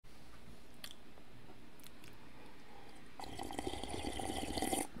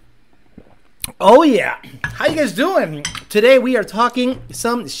Oh yeah, how you guys doing? Today we are talking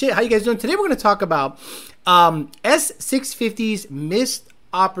some shit. How you guys doing? Today we're going to talk about S650's missed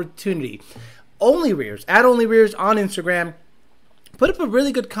opportunity. Only Rears, at Only Rears on Instagram, put up a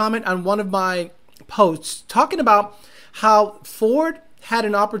really good comment on one of my posts talking about how Ford had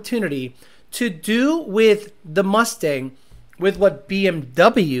an opportunity to do with the Mustang with what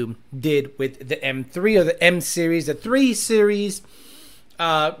BMW did with the M3 or the M series, the 3 series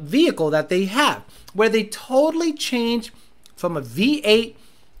vehicle that they have, where they totally changed from a V8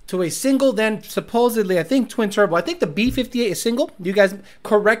 to a single, then supposedly, I think, twin turbo. I think the B58 is single. You guys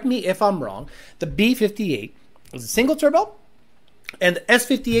correct me if I'm wrong. The B58 is a single turbo, and the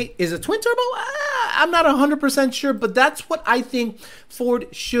S58 is a twin turbo. I'm not 100% sure, but that's what I think Ford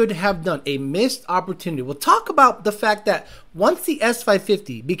should have done. A missed opportunity. We'll talk about the fact that once the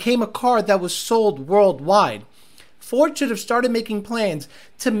S550 became a car that was sold worldwide, Ford should have started making plans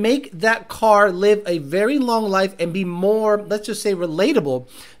to make that car live a very long life and be more, let's just say, relatable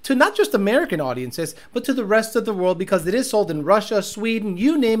to not just American audiences, but to the rest of the world, because it is sold in Russia, Sweden,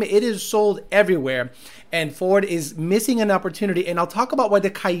 you name it, it is sold everywhere. And Ford is missing an opportunity. And I'll talk about why the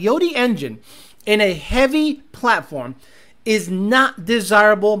Coyote engine in a heavy platform is not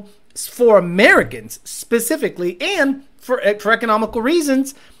desirable for Americans specifically, and for economical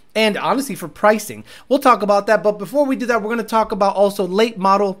reasons. And honestly, for pricing. We'll talk about that. But before we do that, we're going to talk about also late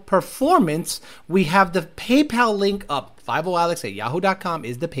model performance. We have the PayPal link up. 50alex@yahoo.com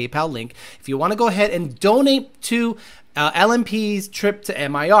is the PayPal link. If you want to go ahead and donate to LMP's trip to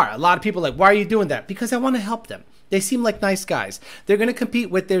MIR. A lot of people are like, why are you doing that? Because I want to help them. They seem like nice guys. They're going to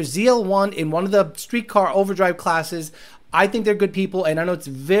compete with their ZL1 in one of the streetcar overdrive classes. I think they're good people, and I know it's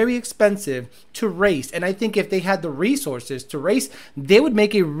very expensive to race. And I think if they had the resources to race, they would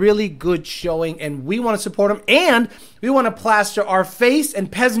make a really good showing, and we want to support them. And we want to plaster our face and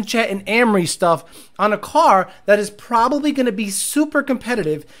Peasant Chat and Amory stuff on a car that is probably going to be super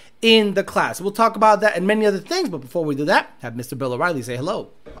competitive in the class. We'll talk about that and many other things, but before we do that, have Mr. Bill O'Reilly say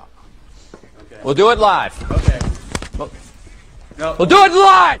hello. Okay. We'll do it live. Okay. We'll do it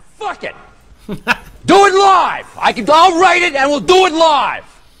live! Fuck it! Do it live! I'll write it and we'll do it live!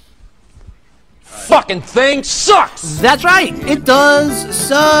 Fucking thing sucks! That's right, it does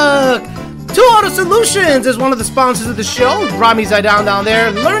suck! 2 Auto Solutions is one of the sponsors of the show. Rami Zaidan down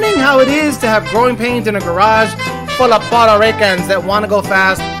there, learning how it is to have growing pains in a garage full of Puerto Ricans that want to go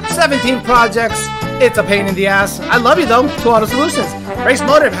fast. 17 projects, it's a pain in the ass. I love you though, 2 Auto Solutions. Race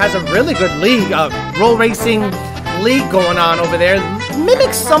Motive has a really good league, roll racing league going on over there.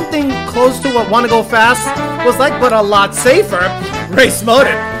 Mimics something close to what Wanna Go Fast was like, but a lot safer. Race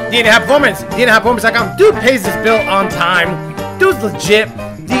Motive, DNA Performance, DNAperformance.com. Dude pays his bill on time. Dude's legit.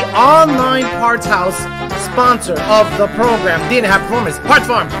 The online parts house sponsor of the program, DNA Performance, Parts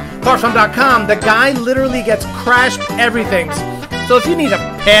Farm, PartsFarm.com. The guy literally gets crashed everything. So if you need a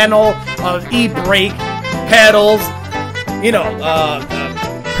panel of e-brake, pedals,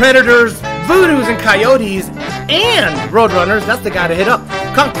 Predators, Voodoos, and Coyotes, and Roadrunners, that's the guy to hit up.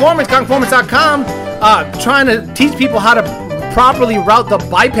 Conformance.com, trying to teach people how to properly route the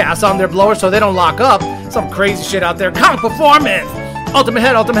bypass on their blower so they don't lock up. Some crazy shit out there. Conk Performance,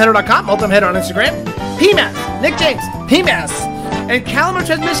 UltimateHead.com, UltimateHead on Instagram, PMAS, Nick James, PMAS, and Calimer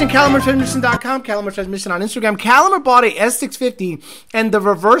Transmission, CalimerTransmission.com, Calimer Transmission on Instagram. Calimer bought a S650, and the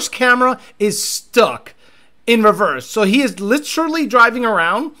reverse camera is stuck in reverse. So he is literally driving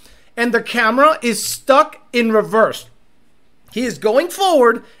around, and the camera is stuck in reverse. He is going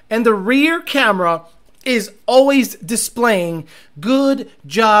forward, and the rear camera is always displaying good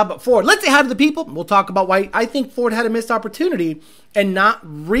job Ford. Let's say hi to the people. We'll talk about why I think Ford had a missed opportunity and not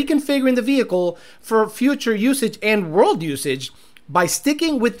reconfiguring the vehicle for future usage and world usage by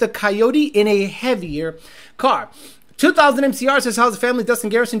sticking with the Coyote in a heavier car. 2000 MCR says, how's the family? Dustin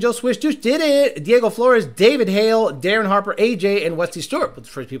Garrison, Joe Swish, Juice did it. Diego Flores, David Hale, Darren Harper, AJ, and Wesley Stewart. The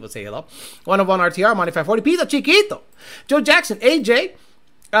first people to say hello. 101 RTR, Monty 540, Pizza Chiquito. Joe Jackson, AJ.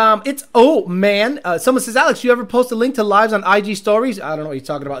 It's man. Someone says, Alex, you ever post a link to lives on IG stories? I don't know what you're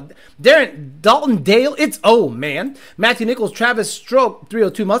talking about. Darren Dalton Dale, it's man. Matthew Nichols, Travis Stroke,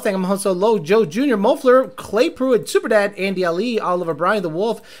 302 Mustang, I'm Hunso Low, Joe Jr., Mofler, Clay Pruitt, Superdad, Andy Ali, Oliver Bryan, The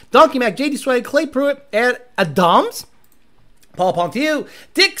Wolf, Donkey Mac, JD Sway, Clay Pruitt, and Adams. Paul Pontieu,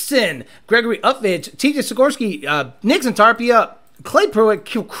 Dixon, Gregory Upvidge, TJ Sikorsky, Nixon Tarpia, Clay Pruitt,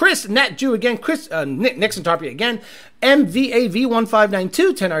 Chris Nat Jew again, Nixon Tarpia again,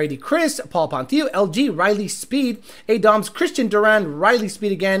 MVAV1592, 10R80 Chris, Paul Pontieu, LG, Riley Speed, Adams, Christian Duran, Riley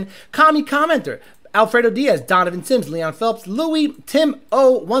Speed again, Kami Commenter, Alfredo Diaz, Donovan Sims, Leon Phelps, Louis, Tim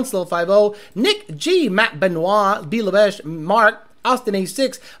O, 1Slow50, Nick G, Matt Benoit, B. Lebesh, Mark, Austin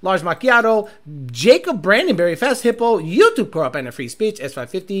A6, Large Macchiato, Jacob Brandenberry, Fast Hippo, YouTube Co-op and a Free Speech,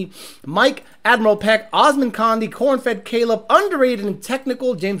 S550, Mike, Admiral Peck, Osmond Condi, Cornfed Caleb, Underrated and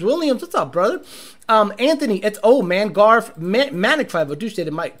Technical, James Williams, what's up, brother? Anthony, it's old man, Garf, Manic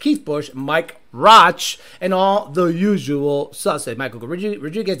 502, Mike, Keith Bush, Mike Roch, and all the usual suspects. Michael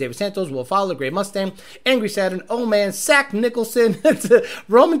Rodriguez, David Santos, Will Fowler, Gray Mustang, Angry Saturn, old man, Sack Nicholson,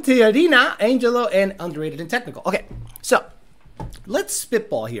 Roman Tiarina, Angelo, and Underrated and Technical. Okay, so let's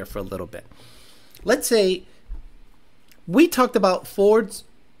spitball here for a little bit. Let's say we talked about Ford's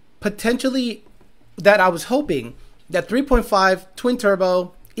potentially that I was hoping that 3.5 twin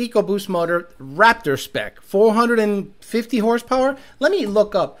turbo EcoBoost motor, Raptor spec, 450 horsepower. Let me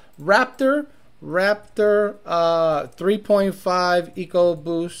look up Raptor 3.5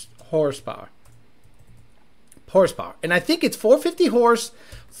 EcoBoost horsepower. And I think it's 450 horse,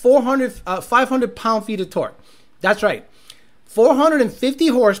 500 pound-feet of torque. That's right. 450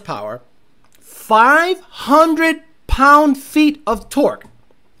 horsepower, 500 pound-feet of torque.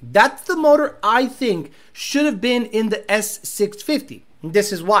 That's the motor I think should have been in the S650.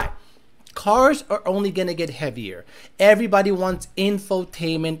 This is why. Cars are only going to get heavier. Everybody wants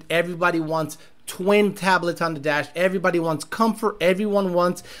infotainment. Everybody wants twin tablets on the dash. Everybody wants comfort. Everyone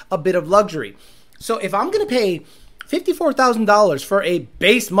wants a bit of luxury. So if I'm going to pay $54,000 for a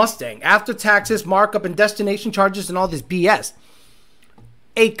base Mustang after taxes, markup, and destination charges and all this BS,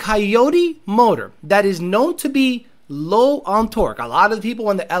 a Coyote motor that is known to be low on torque. A lot of the people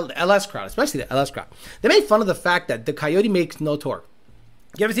in the LS crowd, especially the LS crowd, they make fun of the fact that the Coyote makes no torque.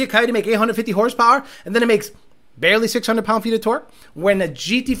 You ever see a Coyote make 850 horsepower and then it makes barely 600 pound-feet of torque? When a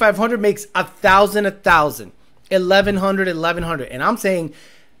GT500 makes 1,000, 1,100. And I'm saying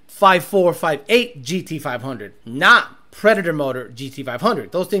 5.4, 5.8 GT500, not Predator motor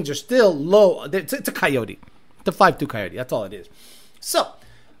GT500. Those things are still low. It's a Coyote. It's a 5.2 Coyote. That's all it is. So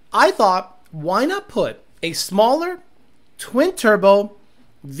I thought, why not put a smaller twin-turbo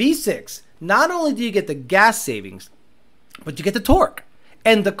V6? Not only do you get the gas savings, but you get the torque.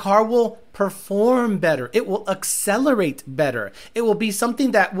 And the car will perform better. It will accelerate better. It will be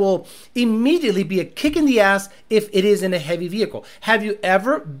something that will immediately be a kick in the ass if it is in a heavy vehicle. Have you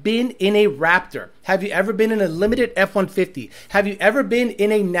ever been in a Raptor? Have you ever been in a limited F-150? Have you ever been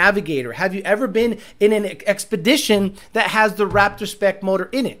in a Navigator? Have you ever been in an Expedition that has the Raptor spec motor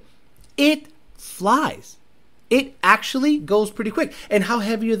in it? It flies. It actually goes pretty quick. And how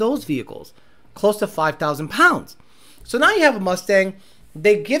heavy are those vehicles? Close to 5,000 pounds. So now you have a Mustang.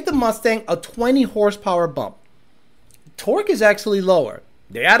 They give the Mustang a 20 horsepower bump. Torque is actually lower.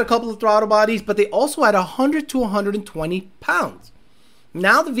 They add a couple of throttle bodies, but they also add 100 to 120 pounds.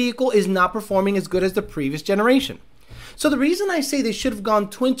 Now the vehicle is not performing as good as the previous generation. So the reason I say they should have gone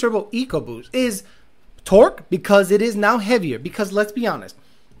twin turbo EcoBoost is torque, because it is now heavier. Because let's be honest,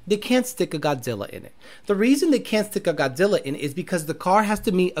 they can't stick a Godzilla in it. The reason they can't stick a Godzilla in it is because the car has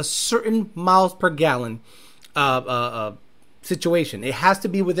to meet a certain miles per gallon situation. It has to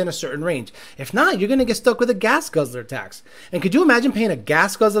be within a certain range. If not, you're going to get stuck with a gas guzzler tax. And could you imagine paying a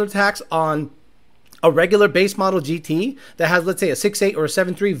gas guzzler tax on a regular base model GT that has, let's say, a 6.8 or a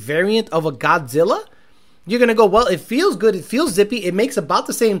 7.3 variant of a Godzilla? You're going to go, well, it feels good. It feels zippy. It makes about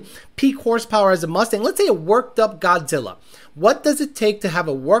the same peak horsepower as a Mustang. Let's say a worked up Godzilla. What does it take to have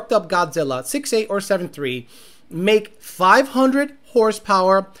a worked up Godzilla 6.8 or 7.3 make 500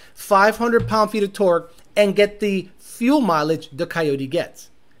 horsepower, 500 pound-feet of torque, and get the fuel mileage the Coyote gets?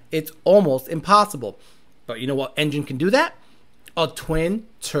 It's almost impossible. But you know what engine can do that? A twin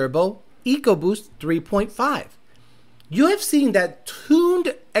turbo EcoBoost 3.5. You have seen that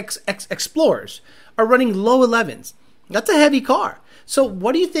tuned Explorers are running low 11s. That's a heavy car. So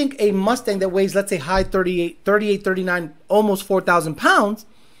what do you think a Mustang that weighs, let's say, high 38, 39, almost 4,000 pounds,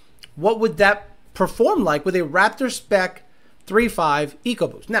 what would that perform like with a Raptor spec 3.5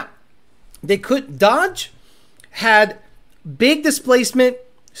 EcoBoost? Now, Dodge had big displacement,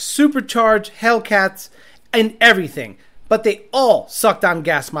 supercharged Hellcats, and everything. But they all sucked on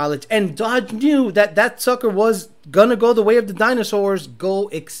gas mileage. And Dodge knew that that sucker was going to go the way of the dinosaurs, go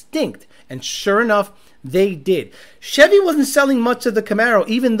extinct. And sure enough, they did. Chevy wasn't selling much of the Camaro,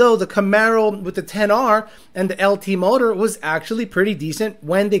 even though the Camaro with the 10R and the LT motor was actually pretty decent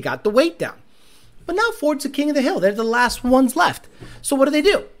when they got the weight down. But now Ford's the king of the hill. They're the last ones left. So what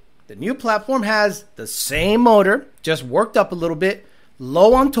do? The new platform has the same motor, just worked up a little bit,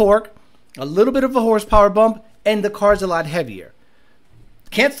 low on torque, a little bit of a horsepower bump, and the car's a lot heavier.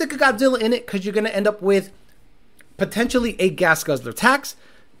 Can't stick a Godzilla in it because you're going to end up with potentially a gas guzzler tax.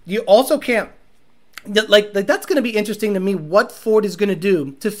 You also can't Like that's going to be interesting to me what Ford is going to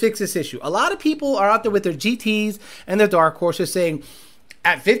do to fix this issue. A lot of people are out there with their GTs and their dark horses saying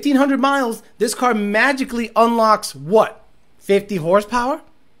at 1,500 miles, this car magically unlocks what? 50 horsepower?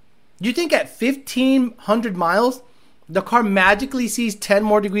 You think at 1,500 miles, the car magically sees 10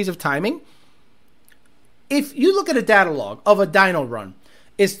 more degrees of timing? If you look at a data log of a dyno run,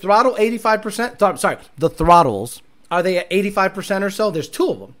 is throttle 85%? Sorry, the throttles, are they at 85% or so? There's two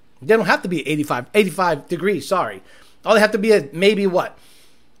of them. They don't have to be 85 degrees, sorry. All they have to be at maybe what?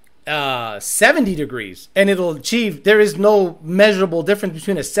 70 degrees. And it'll achieve, there is no measurable difference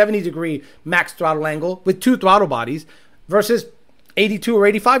between a 70 degree max throttle angle with two throttle bodies versus 82 or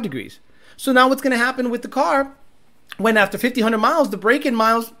 85 degrees. So now what's going to happen with the car when after 1,500 miles, the break-in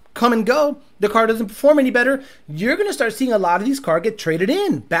miles come and go, the car doesn't perform any better, you're going to start seeing a lot of these cars get traded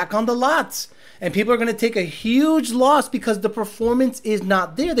in, back on the lots. And people are going to take a huge loss because the performance is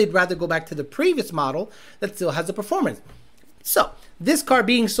not there. They'd rather go back to the previous model that still has the performance. So, this car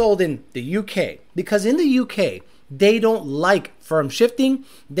being sold in the UK, because in the UK, they don't like firm shifting.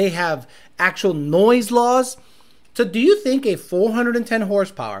 They have actual noise laws. So, do you think a 450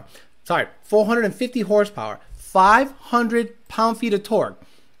 horsepower, 500 pound-feet of torque,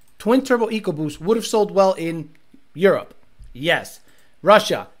 twin-turbo EcoBoost would have sold well in Europe? Yes.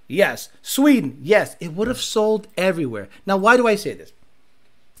 Russia? Yes. Sweden? Yes. It would have sold everywhere. Now, why do I say this?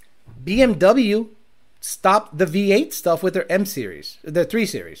 BMW stopped the V8 stuff with their M series, the 3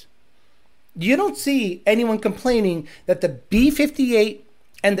 Series. You don't see anyone complaining that the B58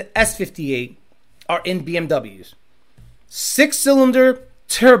 and the S58 are in BMWs. 6-cylinder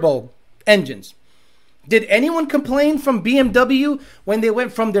turbo engines. Did anyone complain from BMW when they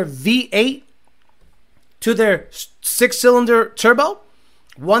went from their V8 to their 6-cylinder turbo?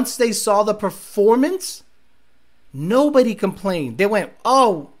 Once they saw the performance, nobody complained. They went,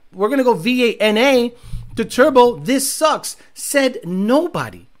 oh, we're going to go V8 NA to turbo. This sucks. Said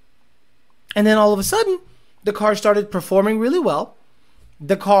nobody. And then all of a sudden, the car started performing really well.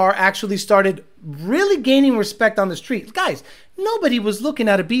 The car actually started really gaining respect on the street. Guys, nobody was looking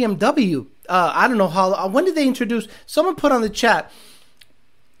at a BMW. I don't know how, when did they introduce, someone put on the chat,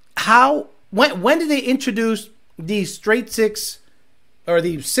 when did they introduce the straight six or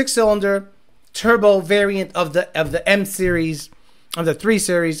the 6-cylinder turbo variant of the M series, of the 3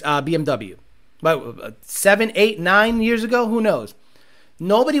 Series BMW? But 7, 8, 9 years ago, who knows?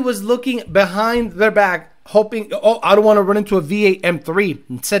 Nobody was looking behind their back, hoping, oh, I don't want to run into a V8 M3.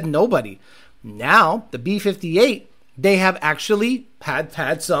 And said nobody. Now, the B58, they have actually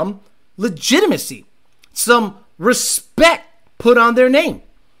had some legitimacy, some respect put on their name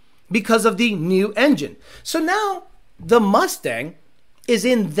because of the new engine. So now, the Mustang is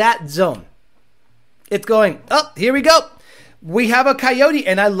in that zone. It's going, oh, here we go. We have a Coyote,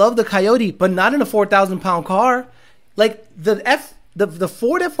 and I love the Coyote, but not in a 4,000-pound car. Like, the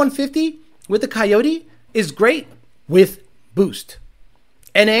Ford F-150 with the Coyote is great with boost.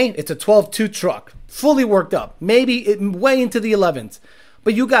 NA, it's a 12.2 truck, fully worked up, maybe way into the 11s.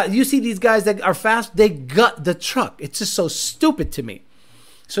 But you see these guys that are fast, they gut the truck. It's just so stupid to me.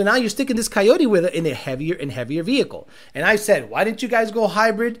 So now you're sticking this Coyote with it in a heavier and heavier vehicle. And I said, why didn't you guys go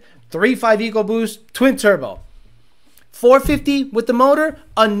hybrid, 3.5 EcoBoost, twin turbo? 450 with the motor,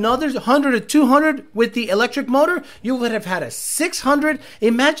 another 100 or 200 with the electric motor, you would have had a 600.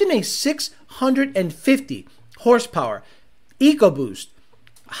 Imagine a 650 horsepower EcoBoost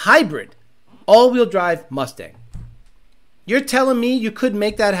hybrid all-wheel drive Mustang. You're telling me you could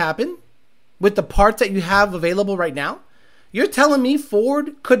make that happen with the parts that you have available right now? You're telling me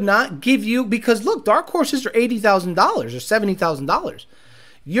Ford could not give you, because look, dark horses are $80,000 or $70,000.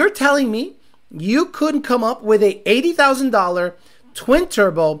 You're telling me you couldn't come up with a $80,000 twin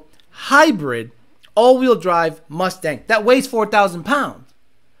turbo hybrid all-wheel drive Mustang that weighs 4,000 pounds.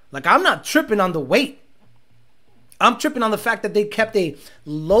 Like, I'm not tripping on the weight. I'm tripping on the fact that they kept a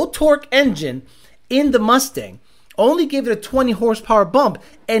low torque engine in the Mustang, only gave it a 20 horsepower bump,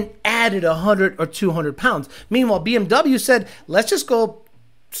 and added 100 or 200 pounds. Meanwhile, BMW said, let's just go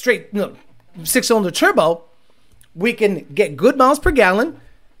straight 6-cylinder turbo. We can get good miles per gallon.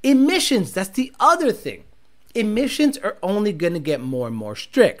 Emissions, that's the other thing. Emissions are only going to get more and more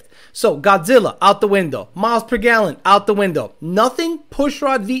strict. So Godzilla, out the window. Miles per gallon, out the window. Nothing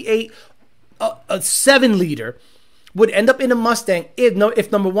pushrod V8, a 7-liter, would end up in a Mustang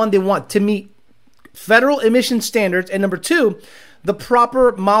if number one, they want to meet federal emission standards, and number two, the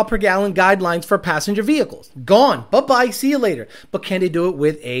proper mile per gallon guidelines for passenger vehicles. Gone. Bye-bye. See you later. But can they do it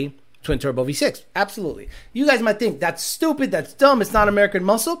with a twin turbo V6? Absolutely. You guys might think that's stupid, that's dumb, it's not American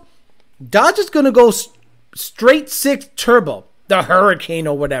muscle. Dodge is going to go straight 6 turbo, the Hurricane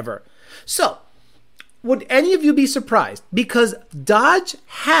or whatever. So, would any of you be surprised? Because Dodge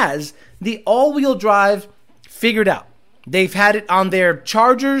has the all-wheel drive figured out. They've had it on their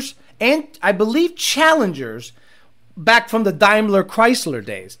Chargers and I believe Challengers back from the Daimler Chrysler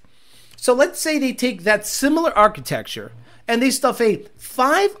days. So let's say they take that similar architecture and they stuff a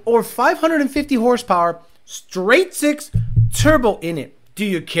 550 horsepower straight six turbo in it. Do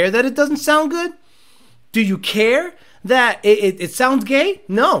you care that it doesn't sound good? Do you care that it sounds gay?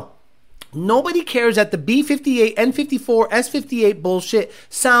 No. Nobody cares that the B58, N54, S58 bullshit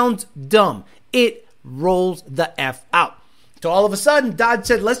sounds dumb. It rolls the F out. So all of a sudden, Dodge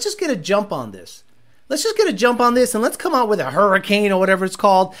said, let's just get a jump on this. Let's just get a jump on this and let's come out with a Hurricane or whatever it's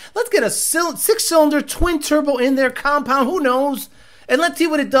called. Let's get a six-cylinder twin turbo in there, compound, who knows? And let's see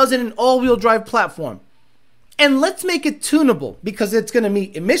what it does in an all-wheel drive platform. And let's make it tunable because it's going to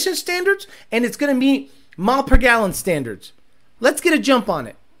meet emission standards and it's going to meet mile per gallon standards. Let's get a jump on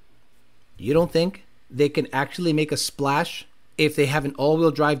it. You don't think they can actually make a splash if they have an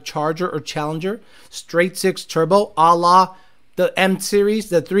all-wheel drive Charger or Challenger, straight six turbo, a la the M series,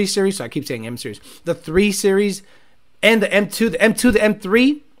 the 3 series, so I keep saying M series, the 3 series, and the M2, the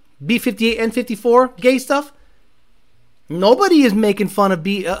M3, B58, N54, gay stuff? Nobody is making fun of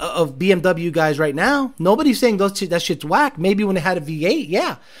BMW guys right now. Nobody's saying that shit's whack. Maybe when it had a V8,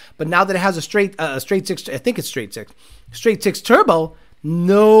 yeah. But now that it has a straight six, I think it's straight six turbo,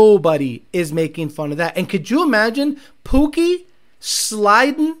 nobody is making fun of that. And could you imagine Pookie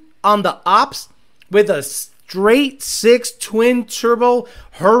sliding on the ops with a straight six twin turbo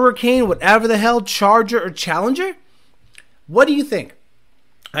Hurricane, whatever the hell, Charger or Challenger? What do you think?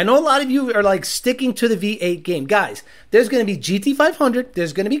 I know a lot of you are like sticking to the V8 game. Guys, there's going to be GT500.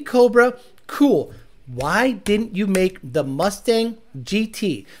 There's going to be Cobra. Cool. Why didn't you make the Mustang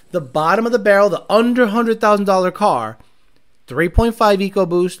GT, the bottom of the barrel, the under $100,000 car, 3.5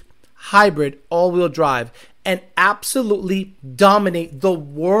 EcoBoost, hybrid, all-wheel drive, and absolutely dominate the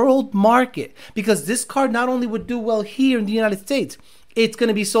world market? Because this car not only would do well here in the United States, it's going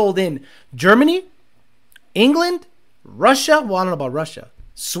to be sold in Germany, England, Russia. Well, I don't know about Russia.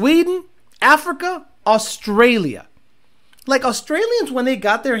 Sweden, Africa, Australia. Like Australians, when they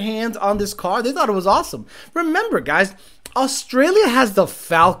got their hands on this car, they thought it was awesome. Remember, guys, Australia has the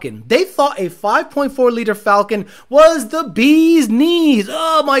Falcon. They thought a 5.4 liter Falcon was the bee's knees.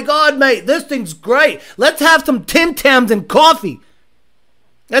 Oh my God, mate, this thing's great. Let's have some Tim Tams and coffee.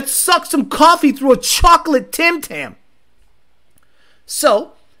 Let's suck some coffee through a chocolate Tim Tam.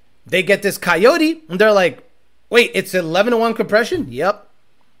 So they get this Coyote and they're like, wait, it's 11-to-1 compression? Yep.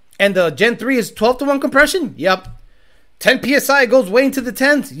 And the Gen 3 is 12-to-1 compression? Yep. 10 PSI goes way into the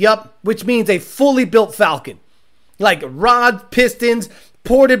 10s? Yep. Which means a fully built Falcon. Like rod, pistons,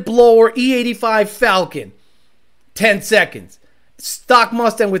 ported blower, E85 Falcon. 10 seconds. Stock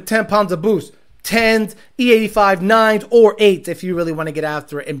Mustang with 10 pounds of boost. 10s, E85, 9s, or 8s if you really want to get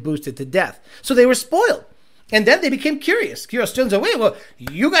after it and boost it to death. So they were spoiled. And then they became curious. Australians said, wait, well,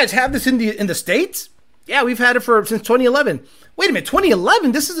 you guys have this in the States? Yeah, we've had it since 2011. Wait a minute,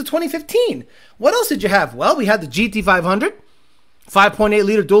 2011? This is the 2015. What else did you have? Well, we had the GT500, 5.8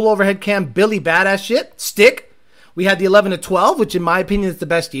 liter dual overhead cam, Billy badass shit, stick. We had the 11 to 12, which in my opinion is the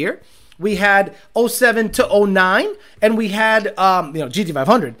best year. We had 07 to 09, and we had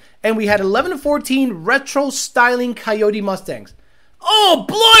GT500, and we had 11 to 14 retro styling Coyote Mustangs. Oh,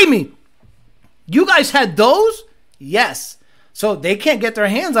 blimey! You guys had those? Yes. So they can't get their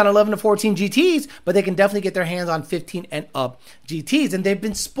hands on 11 to 14 GTs, but they can definitely get their hands on 15 and up GTs, and they've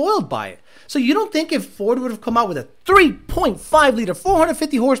been spoiled by it. So you don't think if Ford would have come out with a 3.5 liter,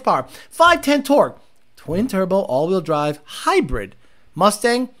 450 horsepower, 510 torque, twin turbo, all-wheel drive, hybrid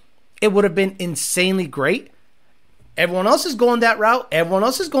Mustang, it would have been insanely great? Everyone else is going that route. Everyone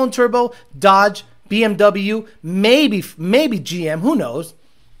else is going turbo, Dodge, BMW, maybe GM, who knows?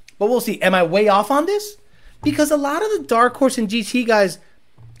 But we'll see. Am I way off on this? Because a lot of the Dark Horse and GT guys,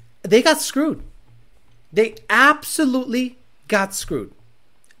 they got screwed. They absolutely got screwed.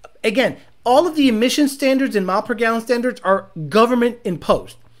 Again, all of the emission standards and mile per gallon standards are government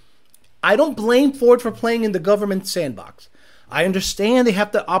imposed. I don't blame Ford for playing in the government sandbox. I understand they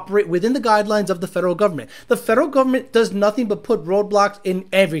have to operate within the guidelines of the federal government. The federal government does nothing but put roadblocks in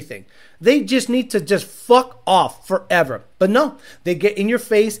everything. They just need to just fuck off forever. But no, they get in your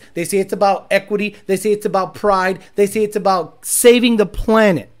face. They say it's about equity. They say it's about pride. They say it's about saving the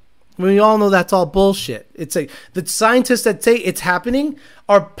planet. We all know that's all bullshit. It's like the scientists that say it's happening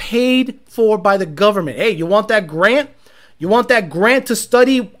are paid for by the government. Hey, you want that grant? You want that grant to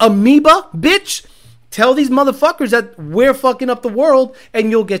study amoeba, bitch? Tell these motherfuckers that we're fucking up the world and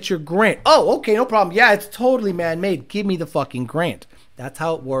you'll get your grant. Oh, okay, no problem. Yeah, it's totally man-made. Give me the fucking grant. That's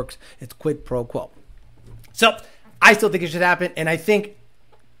how it works. It's quid pro quo. So I still think it should happen. And I think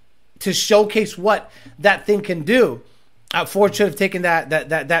to showcase what that thing can do, Ford should have taken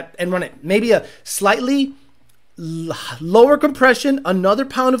that and run it. Maybe a slightly lower compression, another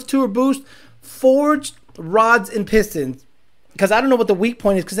pound of tour boost, forged rods and pistons. Because I don't know what the weak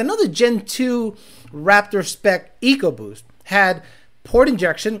point is. Because I know the Gen 2 Raptor spec EcoBoost had port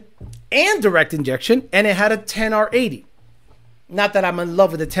injection and direct injection, and it had a 10R80. Not that I'm in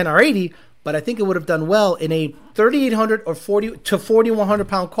love with the 10R80, but I think it would have done well in a 3,800 or 40 to 4,100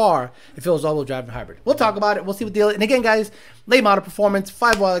 pound car if it was all-wheel drive and hybrid. We'll talk about it. We'll see what the deal is. And again, guys, Late Model Performance,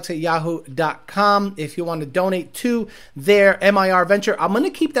 5YX@yahoo.com. If you want to donate to their MIR venture, I'm going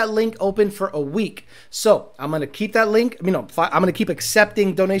to keep that link open for a week. So I'm going to keep that link. I'm going to keep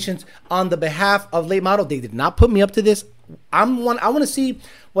accepting donations on the behalf of Late Model. They did not put me up to this. I want to see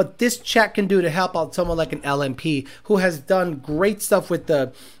what this chat can do to help out someone like an LMP who has done great stuff with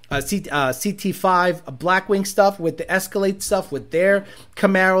the CT5 Blackwing stuff, with the Escalade stuff, with their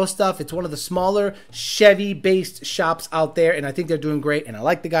Camaro stuff. It's one of the smaller Chevy-based shops out there, and I think they're doing great. And I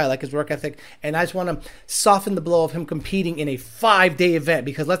like the guy, I like his work ethic, and I just want to soften the blow of him competing in a 5-day event,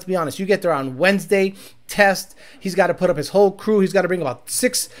 because let's be honest, you get there on Wednesday, test, he's got to put up his whole crew, he's got to bring about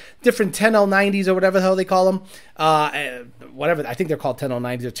 6 different 10L90s or whatever the hell they call them, whatever, I think they're called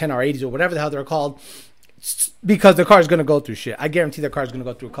 10L90s or 10R80s or whatever the hell they're called, because the car is going to go through shit. I guarantee the car is going to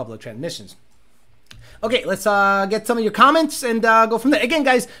go through a couple of transmissions. Okay, let's get some of your comments and go from there. Again,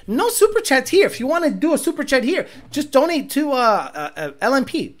 guys, no super chats here. If you want to do a super chat here, just donate to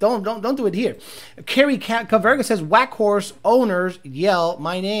LMP. Don't do it here. Carrie Caverga says, whack horse owners yell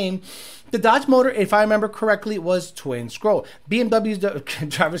my name. The Dodge motor, if I remember correctly, was twin scroll. BMW's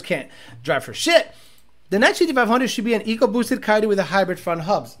drivers can't drive for shit. The next GT500 should be an eco-boosted Coyote with a hybrid front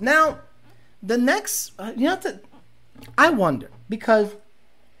hubs. Now, the next, I wonder, because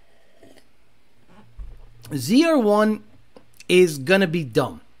ZR1 is going to be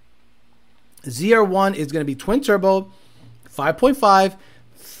dumb. ZR1 is going to be twin turbo, 5.5,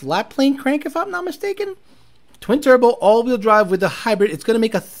 flat plane crank, if I'm not mistaken. Twin turbo, all-wheel drive with a hybrid. It's going to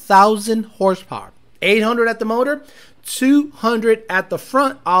make 1,000 horsepower. 800 at the motor, 200 at the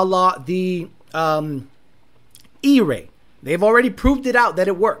front, a la the E-Ray. They've already proved it out that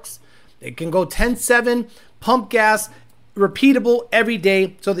it works. It can go 10.7, pump gas, repeatable every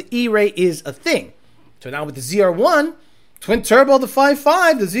day. So the E-Ray is a thing. So now with the ZR1, twin turbo, the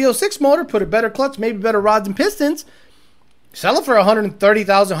 5.5, the Z06 motor, put a better clutch, maybe better rods and pistons. Sell it for $130,000,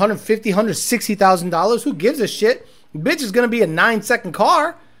 $150,000, $160,000. Who gives a shit? Bitch is going to be a 9-second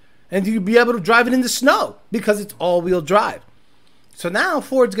car, and you'll be able to drive it in the snow because it's all-wheel drive. So now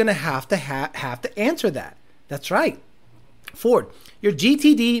Ford's going to have to answer that. That's right. Ford, your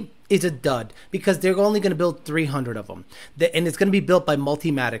GTD is a dud because they're only going to build 300 of them. And it's going to be built by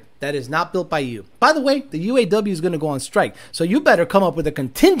Multimatic. That is not built by you. By the way, the UAW is going to go on strike. So you better come up with a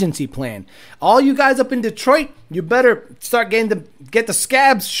contingency plan. All you guys up in Detroit, you better start get the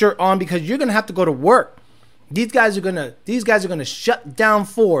scabs shirt on because you're going to have to go to work. These guys are going to shut down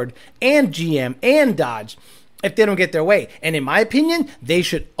Ford and GM and Dodge if they don't get their way. And in my opinion, they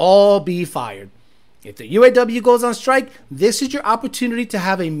should all be fired. If the UAW goes on strike, this is your opportunity to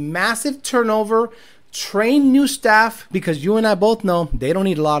have a massive turnover, train new staff, because you and I both know they don't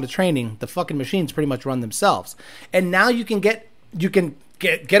need a lot of training. The fucking machines pretty much run themselves. And now you can get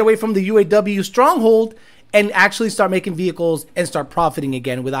away from the UAW stronghold and actually start making vehicles and start profiting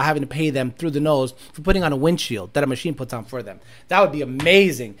again without having to pay them through the nose for putting on a windshield that a machine puts on for them. That would be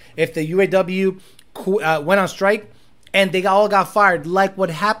amazing if the UAW went on strike and they all got fired, like what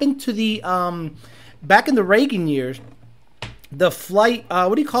happened to the back in the Reagan years, the flight,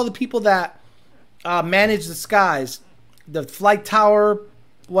 what do you call the people that manage the skies? The flight tower,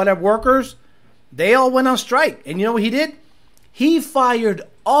 whatever, workers, they all went on strike. And you know what he did? He fired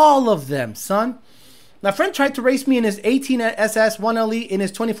all of them, son. My friend tried to race me in his 18 SS 1LE in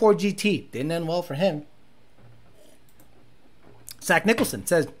his 24 GT. Didn't end well for him. Zach Nicholson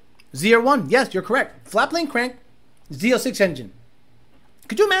says, ZR1, yes, you're correct. Flat plane crank, Z06 engine.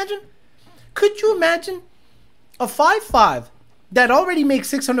 Could you imagine? Could you imagine a 5.5 that already makes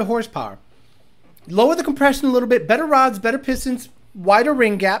 600 horsepower? Lower the compression a little bit, better rods, better pistons, wider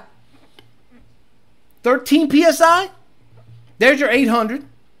ring gap. 13 PSI? There's your 800.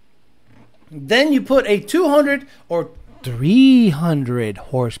 Then you put a 200 or 300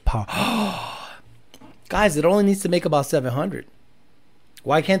 horsepower. Guys, it only needs to make about 700.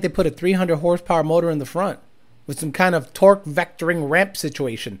 Why can't they put a 300 horsepower motor in the front with some kind of torque vectoring ramp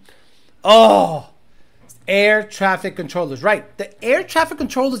situation? Oh, air traffic controllers. Right. The air traffic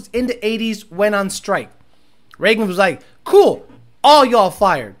controllers in the 80s went on strike. Reagan was like, cool, all y'all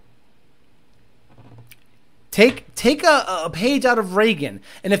fired. Take a page out of Reagan,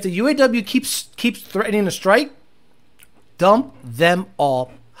 and if the UAW keeps threatening to strike, dump them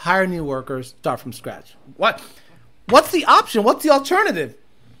all. Hire new workers. Start from scratch. What's the option? What's the alternative?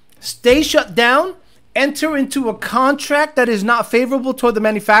 Stay shut down, enter into a contract that is not favorable toward the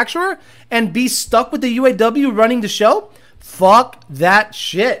manufacturer, and be stuck with the UAW running the show? Fuck that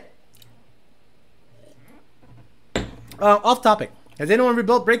shit. Off topic. Has anyone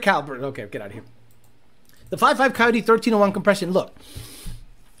rebuilt brake calipers? Okay, get out of here. The 5.5 Coyote 1301 compression. Look,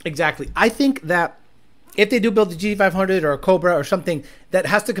 exactly. I think that if they do build a G500 or a Cobra or something that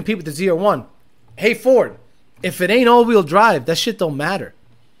has to compete with the Z01, hey, Ford, if it ain't all-wheel drive, that shit don't matter.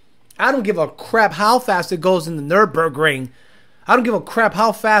 I don't give a crap how fast it goes in the Nürburgring. I don't give a crap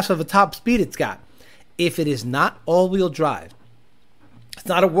how fast of a top speed it's got. If it is not all-wheel drive, it's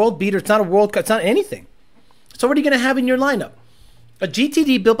not a world beater, it's not a world cut, it's not anything. So what are you going to have in your lineup? A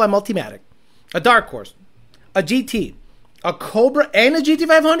GTD built by Multimatic, a Dark Horse, a GT, a Cobra, and a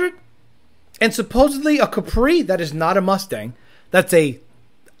GT500, and supposedly a Capri that is not a Mustang. That's an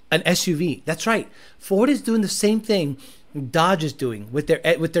SUV. That's right. Ford is doing the same thing Dodge is doing with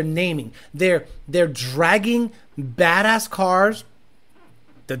their naming. They're dragging badass cars.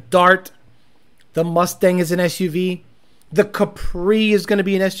 The Dart, the Mustang is an SUV. The Capri is going to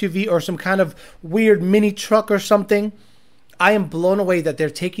be an SUV or some kind of weird mini truck or something. I am blown away that they're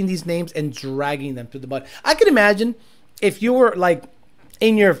taking these names and dragging them through the mud. I can imagine if you were like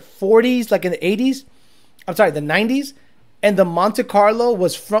in your 40s, like in the 80s, I'm sorry, the 90s, and the Monte Carlo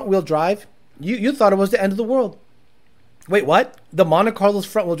was front-wheel drive, you thought it was the end of the world. Wait, what? The Monte Carlo's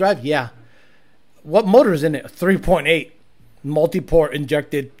front-wheel drive? Yeah. What motor is in it? 3.8. Multi-port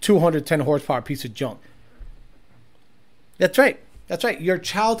injected 210 horsepower piece of junk. That's right. That's right. Your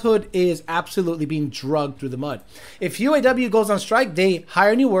childhood is absolutely being drugged through the mud. If UAW goes on strike, they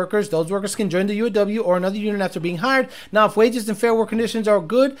hire new workers. Those workers can join the UAW or another union after being hired. Now, if wages and fair work conditions are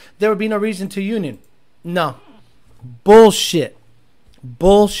good, there would be no reason to union. No. Bullshit.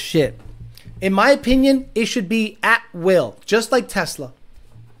 Bullshit. In my opinion, it should be at will, just like Tesla.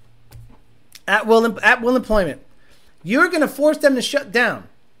 At will employment. You're going to force them to shut down.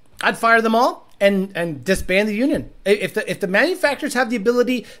 I'd fire them all and disband the union. If the manufacturers have the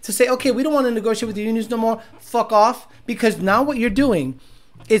ability to say, okay, we don't want to negotiate with the unions no more, fuck off, because now what you're doing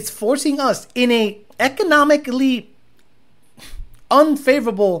is forcing us in a economically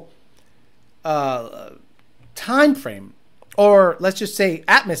unfavorable time frame, or let's just say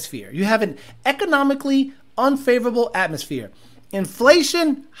atmosphere. You have an economically unfavorable atmosphere.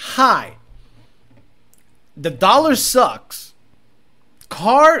 Inflation high. The dollar sucks.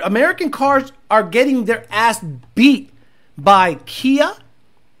 American cars are getting their ass beat by Kia,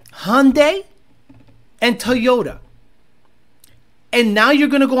 Hyundai, and Toyota. And now you're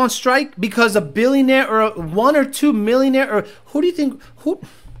going to go on strike because a billionaire or one or two millionaire, or who do you think,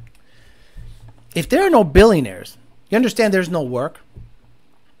 if there are no billionaires, you understand there's no work.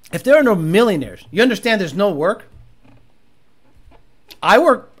 If there are no millionaires, you understand there's no work. I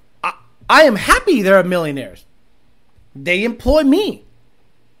am happy there are millionaires. They employ me.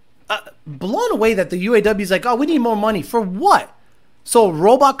 Blown away that the UAW is like, oh, we need more money. For what? So a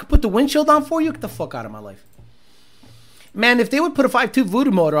robot could put the windshield on for you? Get the fuck out of my life. Man, if they would put a 5.2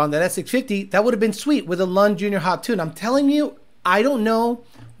 Voodoo motor on that S650, that would have been sweet with a Lund Junior hot tune. I'm telling you, I don't know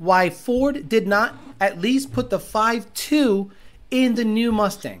why Ford did not at least put the 5.2 in the new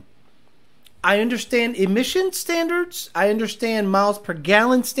Mustang. I understand emission standards. I understand miles per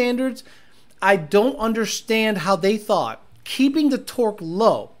gallon standards. I don't understand how they thought keeping the torque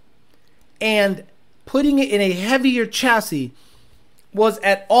low and putting it in a heavier chassis was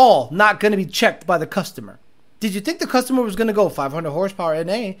at all not going to be checked by the customer. Did you think the customer was going to go 500 horsepower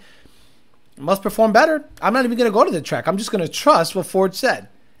NA? Must perform better. I'm not even going to go to the track. I'm just going to trust what Ford said.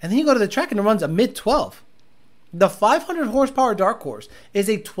 And then you go to the track and it runs a mid-12. The 500 horsepower Dark Horse is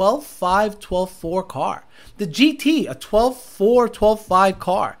a 12.5, 12.4 car. The GT, a 12.4, 12.5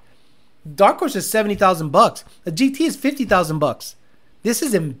 car. Dark Horse is $70,000. The GT is $50,000. This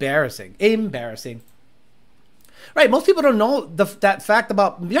is embarrassing. Embarrassing. Right, most people don't know that fact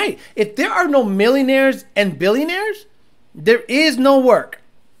about, right, if there are no millionaires and billionaires, there is no work.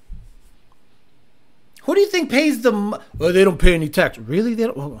 Who do you think pays them? Well, they don't pay any tax. Really? They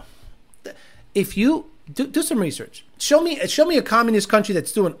don't? If you do some research. Show me a communist country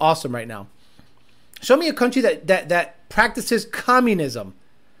that's doing awesome right now. Show me a country that practices communism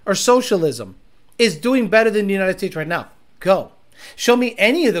or socialism is doing better than the United States right now. Go. Show me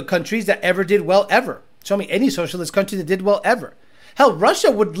any of the countries that ever did well ever. Show me any socialist country that did well ever. Hell, Russia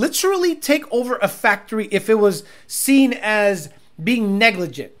would literally take over a factory if it was seen as being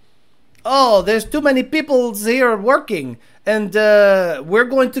negligent. oh, there's too many people here working, and we're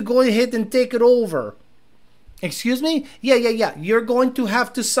going to go ahead and take it over. Excuse me? Yeah. You're going to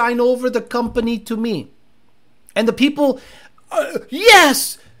have to sign over the company to me. And the people,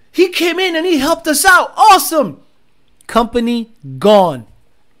 yes, he came in and he helped us out. Awesome. Company gone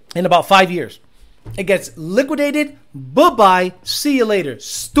in about 5 years. It gets liquidated. Bye-bye. See you later.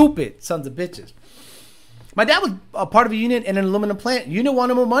 Stupid sons of bitches. My dad was a part of a union in an aluminum plant. Union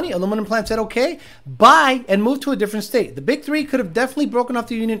wanted more money. Aluminum plant said, okay, bye, and moved to a different state. The big three could have definitely broken off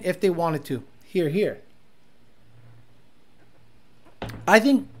the union if they wanted to. Here. I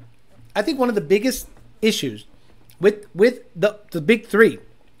think one of the biggest issues with the big three,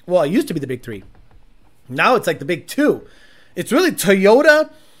 well, it used to be the big three. Now it's like the big two. It's really Toyota,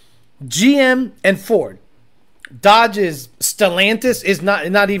 GM, and Ford. Dodge's Stellantis is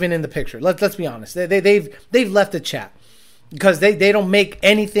not even in the picture. Let's be honest. They've left the chat because they don't make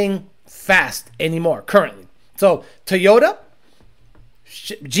anything fast anymore currently. So Toyota,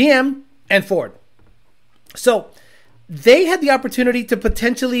 GM, and Ford. So they had the opportunity to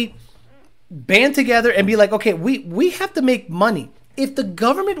potentially band together and be like, okay, we have to make money. If the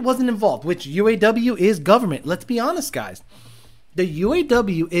government wasn't involved, which UAW is government, let's be honest, guys. The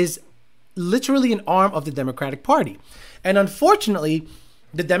UAW is literally an arm of the Democratic Party. And unfortunately,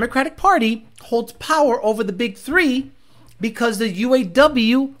 the Democratic Party holds power over the big three because the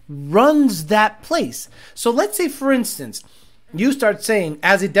UAW runs that place. So let's say, for instance, you start saying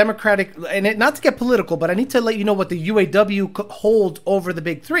as a Democratic, and not to get political, but I need to let you know what the UAW holds over the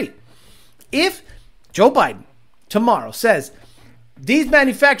big three. If Joe Biden tomorrow says, these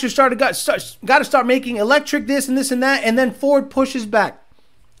manufacturers got to start making electric this and this and that, and then Ford pushes back,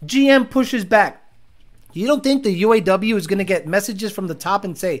 GM pushes back. You don't think the UAW is going to get messages from the top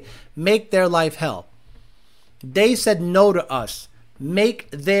and say, make their life hell? They said no to us. Make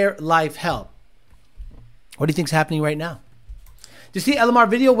their life hell. What do you think's happening right now? Do you see LMR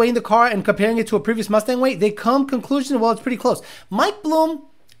video weighing the car and comparing it to a previous Mustang weight? They come conclusion, well, it's pretty close. Mike Bloom,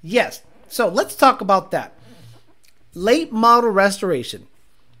 yes. So let's talk about that. Late model restoration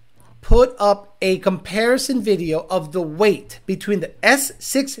put up a comparison video of the weight between the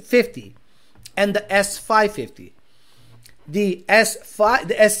S650 and the S550. The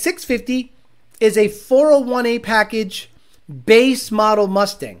S650 is a 401A package base model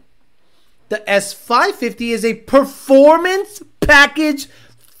Mustang. The S550 is a performance package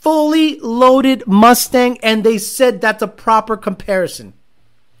fully loaded Mustang, and they said that's a proper comparison.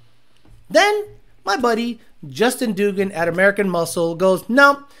 Then my buddy Justin Dugan at American Muscle goes,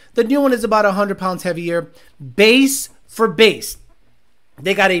 no, the new one is about 100 pounds heavier. Base for base.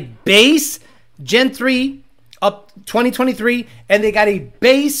 They got a base Gen 3 up 2023, and they got a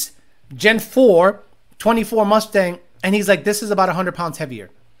base Gen 4 24 Mustang, and he's like, this is about 100 pounds heavier.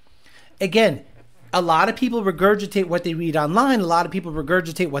 Again, a lot of people regurgitate what they read online. A lot of people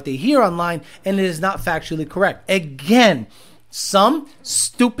regurgitate what they hear online, and it is not factually correct. Again, some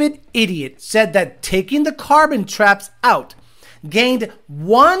stupid idiot said that taking the carbon traps out gained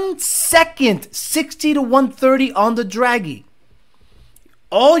 1 second, 60 to 130 on the draggy.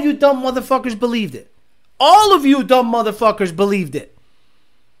 All you dumb motherfuckers believed it. All of you dumb motherfuckers believed it.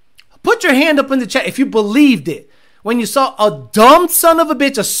 Put your hand up in the chat if you believed it. When you saw a dumb son of a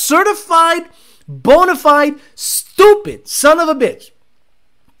bitch, a certified, bona fide, stupid son of a bitch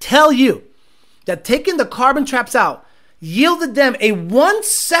tell you that taking the carbon traps out yielded them a 1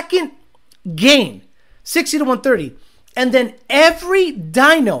 second gain, 60 to 130. And then every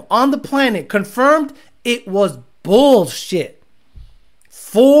dyno on the planet confirmed it was bullshit.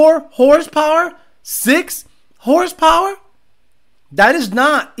 4 horsepower, 6 horsepower, that does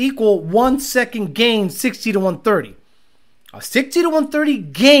not equal 1 second gain, 60 to 130. A 60 to 130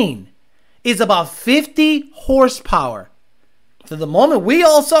 gain is about 50 horsepower. So the moment we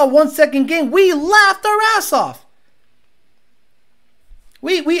all saw 1 second gain, we laughed our ass off.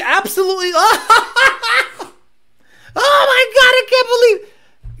 We absolutely, oh my God, I can't believe,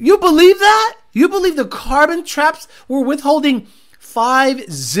 you believe that? You believe the carbon traps were withholding 50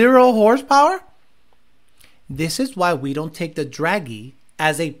 horsepower? This is why we don't take the draggy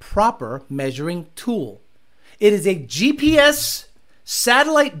as a proper measuring tool. It is a GPS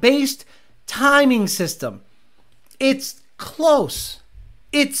satellite-based timing system. It's close.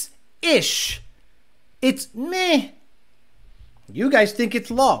 It's ish. It's meh. You guys think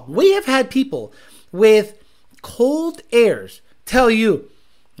it's law. We have had people with cold airs tell you,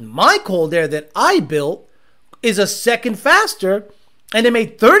 my cold air that I built is a second faster and it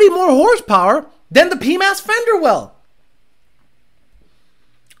made 30 more horsepower than the PMAS fender well.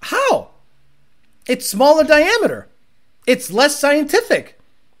 How? It's smaller diameter. It's less scientific.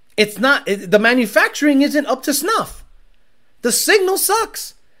 It's not, the manufacturing isn't up to snuff. The signal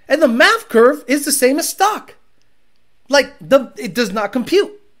sucks. And the math curve is the same as stock. Like, it does not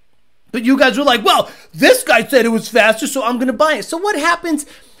compute. But you guys were like, well, this guy said it was faster, so I'm going to buy it. So what happens?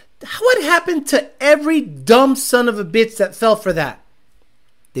 What happened to every dumb son of a bitch that fell for that?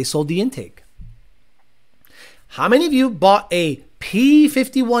 They sold the intake. How many of you bought a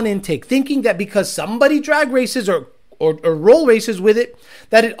P51 intake thinking that because somebody drag races or roll races with it,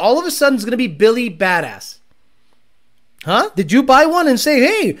 that it all of a sudden is going to be Billy Badass? Huh? Did you buy one and say,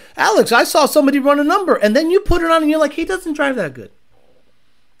 hey, Alex, I saw somebody run a number, and then you put it on and you're like, he doesn't drive that good.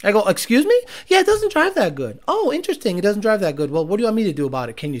 I go, excuse me? Yeah, it doesn't drive that good. Oh, interesting. It doesn't drive that good. Well, what do you want me to do about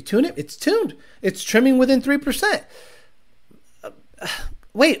it? Can you tune it? It's tuned. It's trimming within 3%.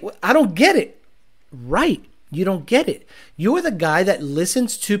 Wait, I don't get it. Right. You don't get it. You're the guy that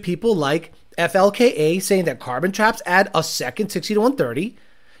listens to people like FLKA saying that carbon traps add a second 60 to 130.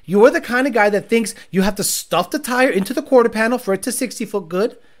 You're the kind of guy that thinks you have to stuff the tire into the quarter panel for it to 60 foot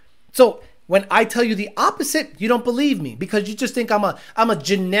good. So when I tell you the opposite, you don't believe me because you just think I'm a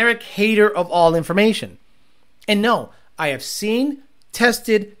generic hater of all information. And no, I have seen,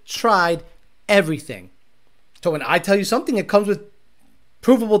 tested, tried everything. So when I tell you something, it comes with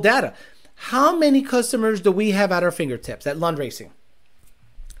provable data. How many customers do we have at our fingertips at Lund Racing?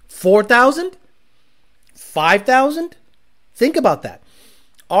 4,000? 5,000? Think about that.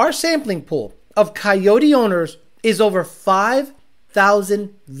 Our sampling pool of Coyote owners is over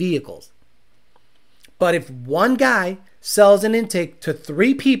 5,000 vehicles. But if one guy sells an intake to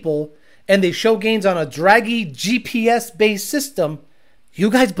 3 people and they show gains on a draggy GPS-based system,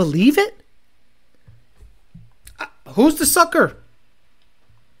 you guys believe it? Who's the sucker?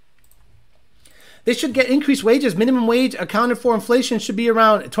 They should get increased wages. Minimum wage accounted for inflation should be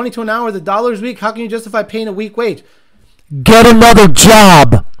around $22 an hour. The $1 a week. How can you justify paying a weak wage? Get another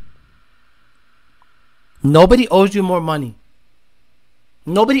job. Nobody owes you more money.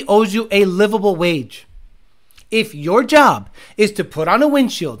 Nobody owes you a livable wage. If your job is to put on a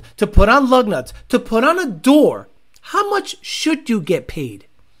windshield, to put on lug nuts, to put on a door, how much should you get paid?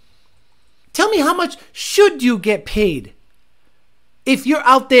 Tell me, how much should you get paid? If you're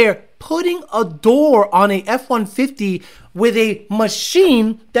out there putting a door on a F-150 with a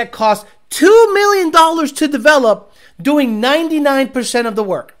machine that costs $2 million to develop, doing 99% of the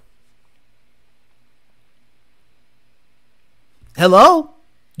work. Hello?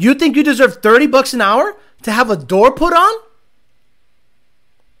 You think you deserve $30 an hour to have a door put on?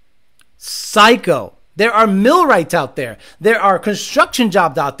 Psycho. There are millwrights out there. There are construction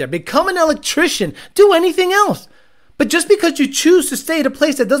jobs out there. Become an electrician. Do anything else. But just because you choose to stay at a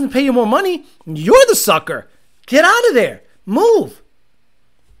place that doesn't pay you more money, you're the sucker. Get out of there. Move.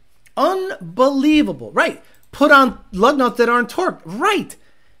 Unbelievable. Right. Put on lug nuts that aren't torqued. Right.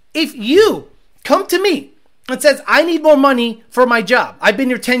 If you come to me and says, I need more money for my job. I've been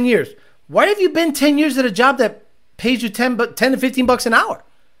here 10 years. Why have you been 10 years at a job that pays you 10 to $15 an hour?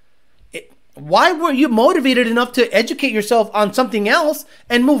 Why weren't you motivated enough to educate yourself on something else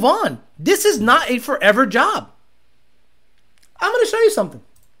and move on? This is not a forever job. I'm going to show you something.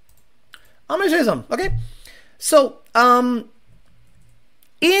 Okay? So,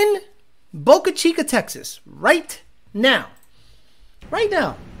 in Boca Chica, Texas, right now,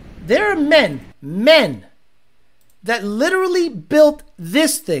 there are men that literally built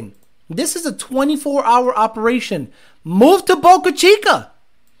this thing. This is a 24-hour operation. Move to Boca Chica.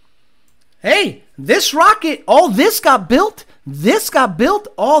 Hey, this rocket, all this got built.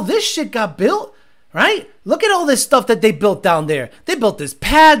 All this shit got built, right? Look at all this stuff that they built down there. They built this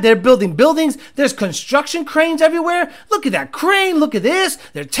pad. They're building buildings. There's construction cranes everywhere. Look at that crane. Look at this.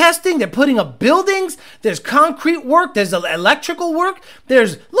 They're testing. They're putting up buildings. There's concrete work. There's electrical work.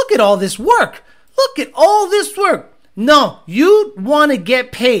 Look at all this work. No, you want to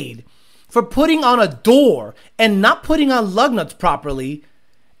get paid for putting on a door and not putting on lug nuts properly,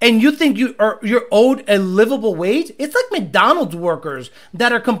 and you think you're owed a livable wage? It's like McDonald's workers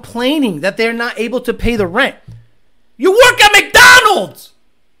that are complaining that they're not able to pay the rent. You work at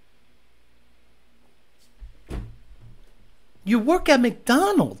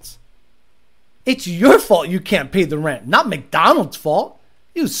McDonald's! It's your fault you can't pay the rent, not McDonald's fault.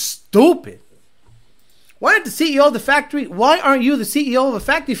 You stupid. Why aren't you the CEO of a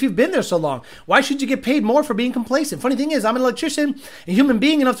factory if you've been there so long? Why should you get paid more for being complacent? Funny thing is, I'm an electrician, a human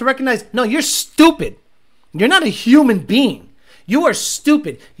being enough to recognize, no, you're stupid. You're not a human being. You are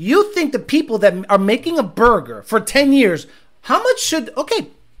stupid. You think the people that are making a burger for 10 years, how much should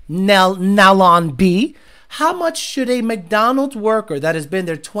a McDonald's worker that has been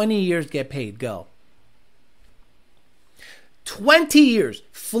there 20 years get paid? Go. 20 years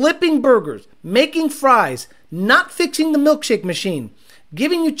flipping burgers, making fries, not fixing the milkshake machine,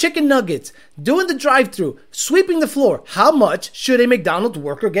 giving you chicken nuggets, doing the drive-thru, sweeping the floor. How much should a McDonald's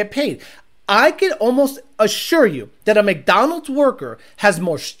worker get paid? I can almost assure you that a McDonald's worker has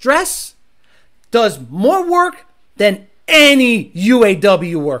more stress, does more work than any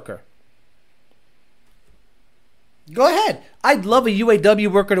UAW worker. Go ahead. I'd love a UAW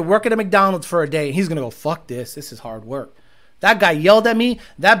worker to work at a McDonald's for a day. He's going to go, fuck this. This is hard work. That guy yelled at me.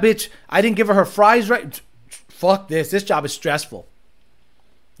 That bitch, I didn't give her fries right. Fuck this. This job is stressful.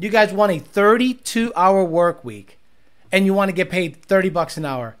 You guys want a 32-hour work week and you want to get paid $30 an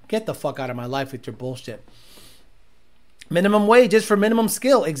hour. Get the fuck out of my life with your bullshit. Minimum wage is for minimum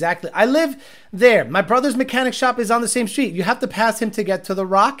skill. Exactly. I live there. My brother's mechanic shop is on the same street. You have to pass him to get to the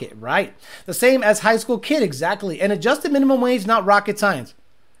rocket, right? The same as high school kid. Exactly. And adjusted minimum wage, not rocket science.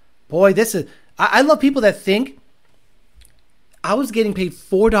 Boy, this is, I love people that think I was getting paid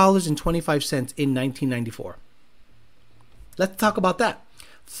 $4.25 in 1994. Let's talk about that.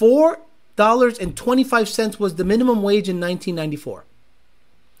 $4.25 was the minimum wage in 1994.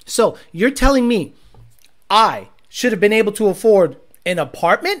 So you're telling me I should have been able to afford an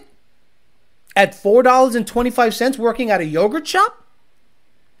apartment at $4.25 working at a yogurt shop?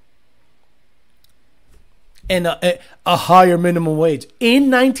 And a higher minimum wage.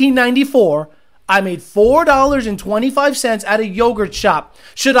 In 1994, I made $4.25 at a yogurt shop.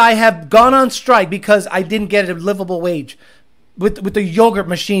 Should I have gone on strike because I didn't get a livable wage with the yogurt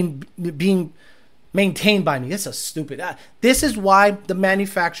machine being maintained by me? This is stupid. This is why the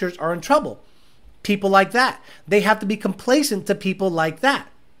manufacturers are in trouble. People like that. They have to be complacent to people like that.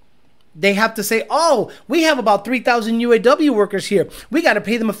 They have to say, oh, we have about 3,000 UAW workers here. We got to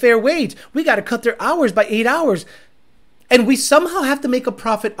pay them a fair wage. We got to cut their hours by 8 hours. And we somehow have to make a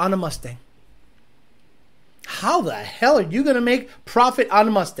profit on a Mustang. How the hell are you going to make profit on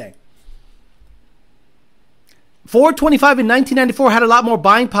a Mustang? $4.25 in 1994 had a lot more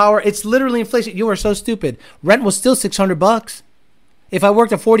buying power. It's literally inflation. You are so stupid. Rent was still $600. If I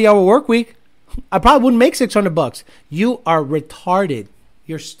worked a 40-hour work week, I probably wouldn't make $600. You are retarded.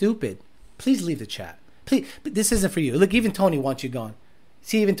 You're stupid. Please leave the chat. Please, this isn't for you. Look, even Tony wants you gone.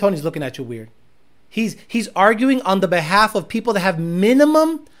 See, even Tony's looking at you weird. He's arguing on the behalf of people that have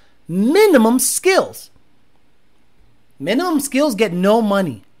minimum skills. Minimum skills get no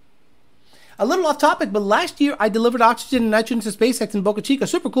money. A little off topic, but last year I delivered oxygen and nitrogen to SpaceX in Boca Chica.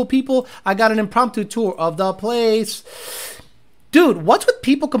 Super cool people. I got an impromptu tour of the place. Dude, what's with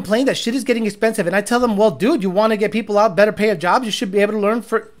people complaining that shit is getting expensive? And I tell them, well, dude, you want to get people out better pay jobs? You should be able to learn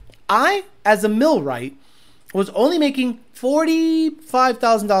for... I, as a millwright, was only making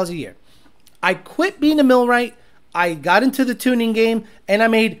 $45,000 a year. I quit being a millwright. I got into the tuning game, and I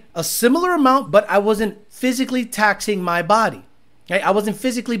made a similar amount, but I wasn't physically taxing my body. Okay? I wasn't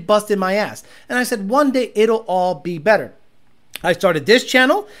physically busting my ass. And I said, one day it'll all be better. I started this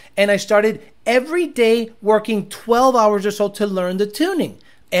channel, and I started every day working 12 hours or so to learn the tuning.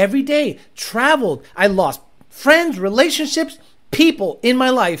 Every day, traveled. I lost friends, relationships, people in my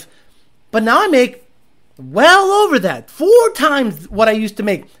life. But now I make well over that. 4 times what I used to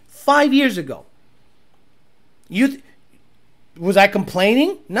make 5 years ago. Was I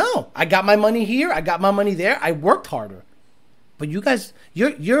complaining? No. I got my money here. I got my money there. I worked harder. But you guys,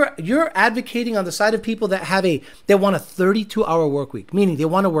 you're advocating on the side of people that they want a 32-hour work week, meaning they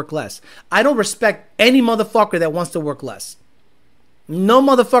want to work less. I don't respect any motherfucker that wants to work less. No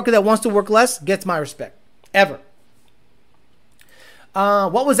motherfucker that wants to work less gets my respect, ever.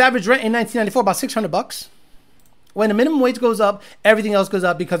 What was average rent in 1994? About $600. When the minimum wage goes up, everything else goes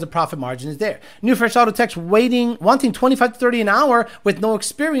up because the profit margin is there. New Fresh Auto Techs wanting 25 to 30 an hour with no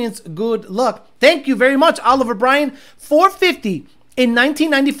experience. Good luck. Thank you very much, Oliver Bryan. $450 in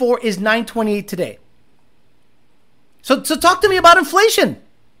 1994 is $928 today. So talk to me about inflation.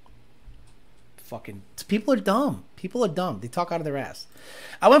 Fucking people are dumb. People are dumb. They talk out of their ass.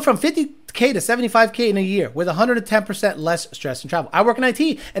 I went from 50K to 75K in a year with 110% less stress and travel. I work in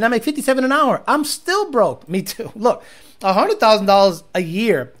IT and I make $57 an hour. I'm still broke. Me too. Look, $100,000 a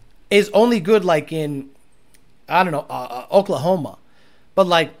year is only good like in, I don't know, Oklahoma. But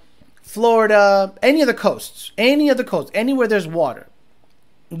like Florida, any of the coasts, anywhere there's water,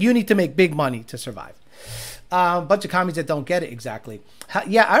 you need to make big money to survive. A bunch of commies that don't get it exactly.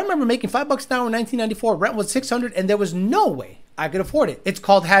 Yeah, I remember making $5 an hour in 1994. Rent was $600, and there was no way I could afford it. It's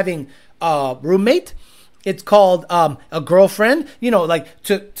called having a roommate. It's called a girlfriend, like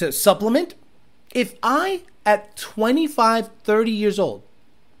to supplement. If I, at 25, 30 years old,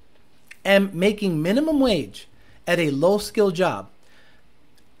 am making minimum wage at a low-skill job,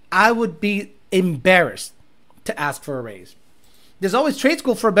 I would be embarrassed to ask for a raise. There's always trade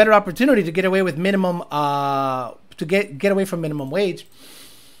school for a better opportunity to get away with minimum, to get away from minimum wage.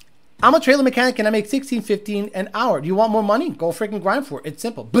 I'm a trailer mechanic and I make $16.15 an hour. Do you want more money? Go freaking grind for it. It's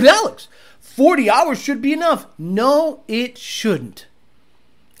simple. But Alex, 40 hours should be enough. No, it shouldn't.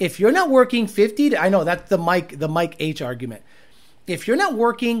 If you're not working 50, I know that's the Mike H argument. If you're not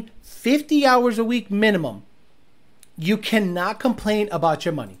working 50 hours a week minimum, you cannot complain about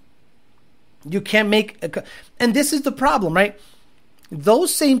your money. You can't and this is the problem, right?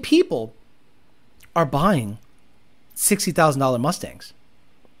 Those same people are buying $60,000 Mustangs.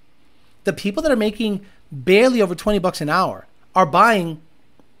 The people that are making barely over $20 an hour are buying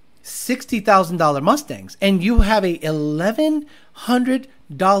 $60,000 Mustangs, and you have a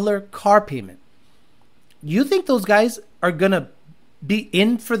 $1,100 car payment. You think those guys are gonna be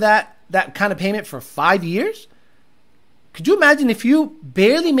in for that kind of payment for 5 years? Could you imagine if you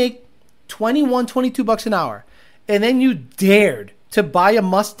barely make $22 an hour, and then you dared to buy a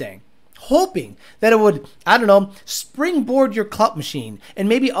Mustang, hoping that it would, I don't know, springboard your club machine, and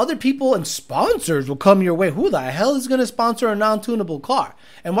maybe other people and sponsors will come your way. Who the hell is going to sponsor a non-tunable car?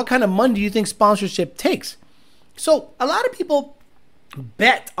 And what kind of money do you think sponsorship takes? So a lot of people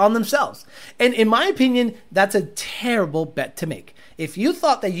bet on themselves. And in my opinion, that's a terrible bet to make. If you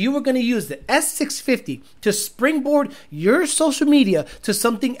thought that you were going to use the S650 to springboard your social media to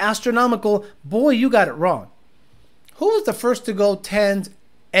something astronomical, boy, you got it wrong. Who was the first to go 10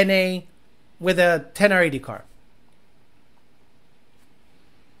 NA with a 10R80 car?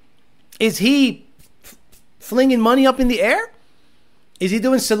 Is he flinging money up in the air? Is he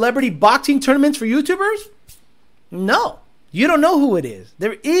doing celebrity boxing tournaments for YouTubers? No. You don't know who it is.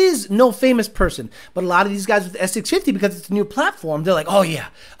 There is no famous person. But a lot of these guys with the S650, because it's a new platform, they're like, oh yeah,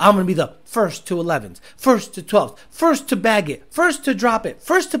 I'm going to be the first to 11s, first to 12s, first to bag it, first to drop it,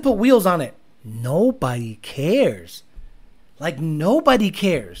 first to put wheels on it. Nobody cares. Like, nobody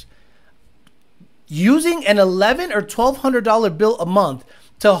cares. Using an $1,100 or $1,200 bill a month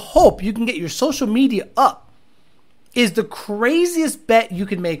to hope you can get your social media up is the craziest bet you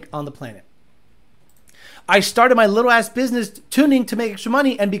can make on the planet. I started my little ass business tuning to make extra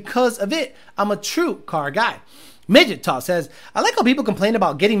money, and because of it, I'm a true car guy. Midget Talk says, I like how people complain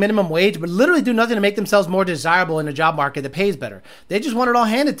about getting minimum wage, but literally do nothing to make themselves more desirable in a job market that pays better. They just want it all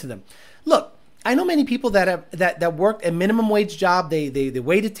handed to them. Look, I know many people that worked a minimum wage job. They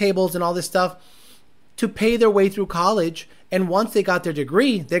waited tables and all this stuff to pay their way through college. And once they got their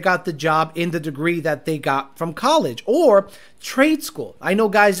degree, they got the job in the degree that they got from college or trade school. I know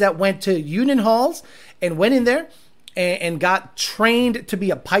guys that went to union halls and went in there and got trained to be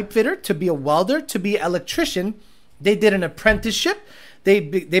a pipe fitter, to be a welder, to be an electrician. They did an apprenticeship. They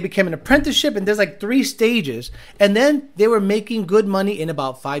became an apprenticeship, and there's like 3 stages. And then they were making good money in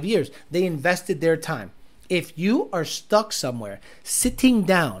about 5 years. They invested their time. If you are stuck somewhere, sitting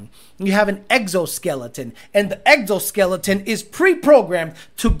down, you have an exoskeleton, and the exoskeleton is pre-programmed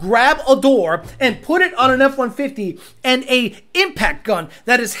to grab a door and put it on an F-150 and a impact gun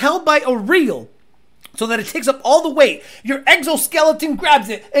that is held by a reel so that it takes up all the weight. Your exoskeleton grabs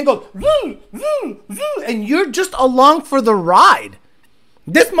it and goes, woo, woo, woo, and you're just along for the ride.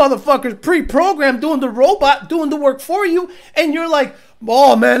 This motherfucker's pre-programmed doing the robot, doing the work for you, and you're like,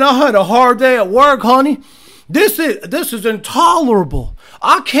 oh man, I had a hard day at work, honey. This is intolerable.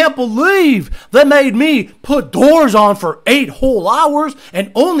 I can't believe they made me put doors on for 8 whole hours and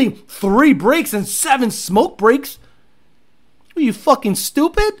only 3 breaks and 7 smoke breaks. Are you fucking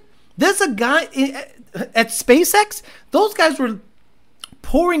stupid? There's a guy at SpaceX. Those guys were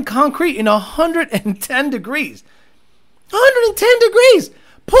pouring concrete in 110 degrees. 110 degrees,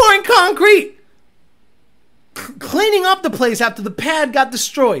 pouring concrete, cleaning up the place after the pad got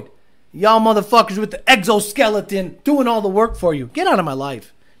destroyed. Y'all motherfuckers with the exoskeleton doing all the work for you. Get out of my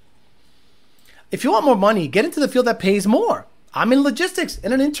life. If you want more money, get into the field that pays more. I'm in logistics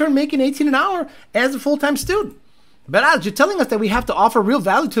and an intern making $18 an hour as a full-time student. But Alex, you're telling us that we have to offer real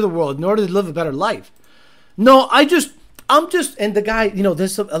value to the world in order to live a better life. No, I'm just, and the guy, you know,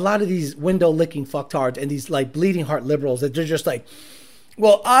 there's a lot of these window licking fucktards and these like bleeding heart liberals that they're just like,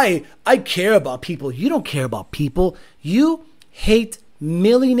 well, I care about people. You don't care about people. You hate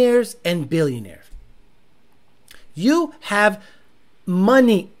millionaires and billionaires. You have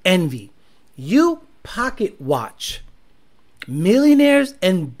money envy. You pocket watch. Millionaires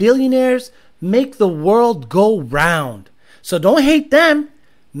and billionaires make the world go round. So don't hate them.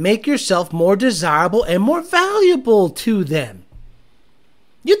 Make yourself more desirable and more valuable to them.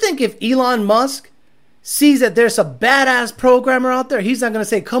 You think if Elon Musk sees that there's a badass programmer out there, he's not going to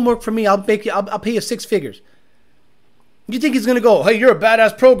say, come work for me. I'll pay you 6 figures. You think he's going to go, hey, you're a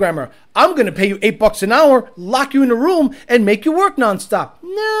badass programmer. I'm going to pay you $8 an hour, lock you in a room, and make you work nonstop.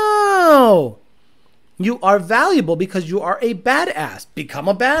 No. You are valuable because you are a badass. Become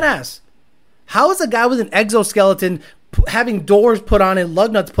a badass. How is a guy with an exoskeleton having doors put on and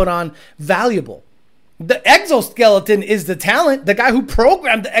lug nuts put on valuable? The exoskeleton is the talent. The guy who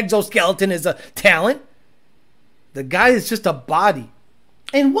programmed the exoskeleton is a talent. The guy is just a body.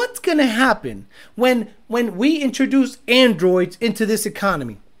 And what's going to happen when we introduce androids into this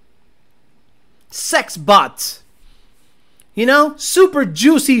economy? Sex bots. You know, super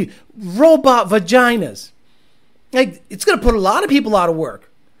juicy robot vaginas. Like, it's going to put a lot of people out of work.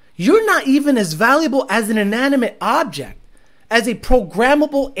 You're not even as valuable as an inanimate object, as a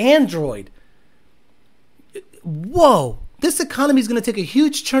programmable android. Whoa. This economy is going to take a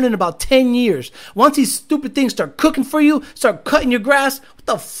huge turn in about 10 years. Once these stupid things start cooking for you, start cutting your grass, what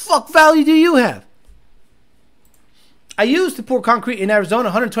the fuck value do you have? I used to pour concrete in Arizona,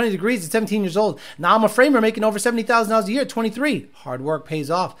 120 degrees at 17 years old. Now I'm a framer making over $70,000 a year at 23. Hard work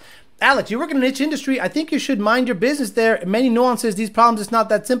pays off. Alex, you work in a niche industry. I think you should mind your business there. Many nuances, these problems, it's not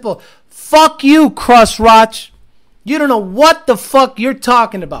that simple. Fuck you, Crustroch. You don't know what the fuck you're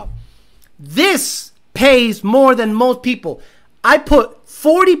talking about. This pays more than most people. I put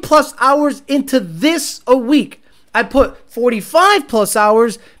 40 plus hours into this a week. I put 45 plus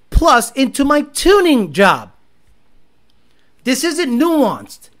hours plus into my tuning job. This isn't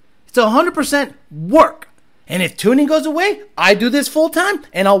nuanced. It's 100% work. And if tuning goes away, I do this full time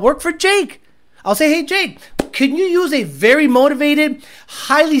and I'll work for Jake. I'll say, hey, Jake, can you use a very motivated,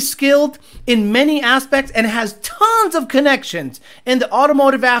 highly skilled in many aspects and has tons of connections in the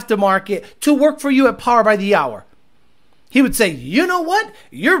automotive aftermarket to work for you at Power by the Hour? He would say, you know what?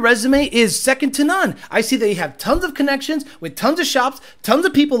 Your resume is second to none. I see that you have tons of connections with tons of shops, tons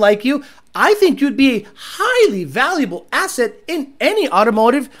of people like you. I think you'd be a highly valuable asset in any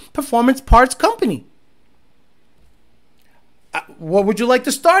automotive performance parts company. What would you like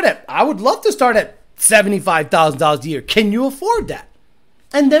to start at? I would love to start at $75,000 a year. Can you afford that?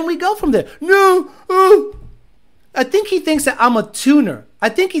 And then we go from there. No. I think he thinks that I'm a tuner. I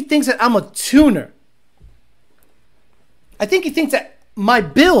think he thinks that my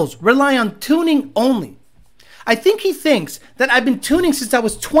bills rely on tuning only. I think he thinks that I've been tuning since I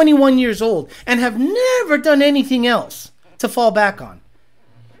was 21 years old and have never done anything else to fall back on.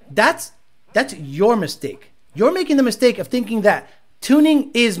 That's your mistake. You're making the mistake of thinking that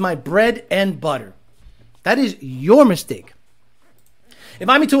tuning is my bread and butter. That is your mistake.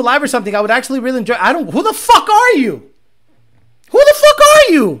 Invite me to a live or something, I would actually really enjoy. Who the fuck are you? Who the fuck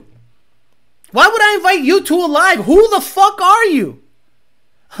are you? Why would I invite you to a live? Who the fuck are you?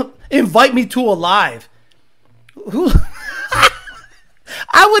 Invite me to a live. Who?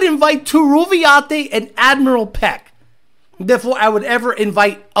 I would invite Turuviate and Admiral Peck. Therefore, I would ever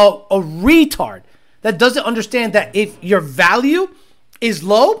invite a retard that doesn't understand that if your value is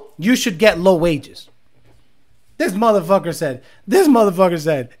low, you should get low wages. This motherfucker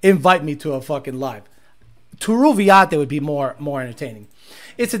said, invite me to a fucking live. Turuviate would be more entertaining.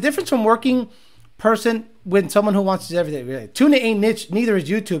 It's a difference from working person when someone who wants to do everything. Tuna ain't niche, neither is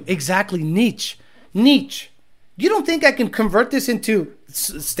YouTube. Exactly, niche. You don't think I can convert this into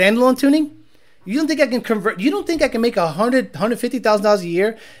standalone tuning? You don't think I can convert? You don't think I can make $150,000 a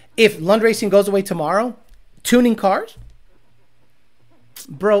year if Lund Racing goes away tomorrow? Tuning cars?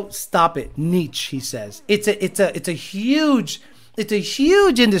 Bro, stop it. Niche, he says. It's a huge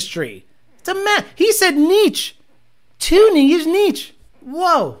industry. It's a man. He said niche. Tuning is niche.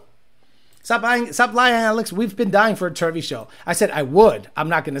 Whoa. Stop lying, Alex. We've been dying for a Turvey show. I said I would. I'm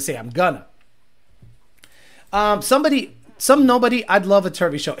not going to say I'm gonna. Some nobody, I'd love a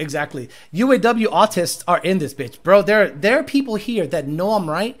Turvey show. Exactly. UAW autists are in this bitch. Bro, there are people here that know I'm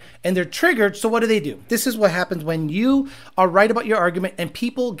right and they're triggered. So what do? This is what happens when you are right about your argument and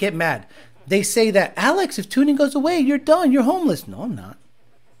people get mad. They say that, Alex, if tuning goes away, you're done. You're homeless. No, I'm not.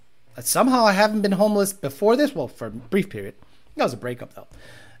 Somehow I haven't been homeless before this. Well, for a brief period. That was a breakup though.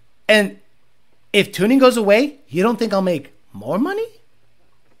 And if tuning goes away, you don't think I'll make more money?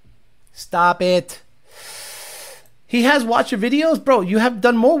 Stop it. He has watched your videos. Bro, you have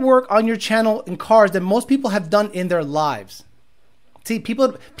done more work on your channel in cars than most people have done in their lives. See,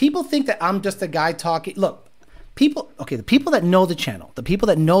 people think that I'm just a guy talking. Look, the people that know the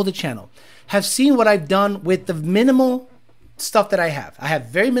channel have seen what I've done with the minimal stuff that I have. I have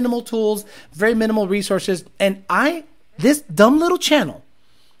very minimal tools, very minimal resources, and this dumb little channel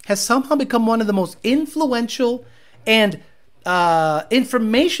has somehow become one of the most influential and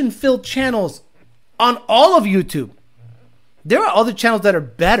information-filled channels on all of YouTube. There are other channels that are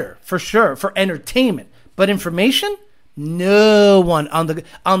better, for sure, for entertainment. But information? No one on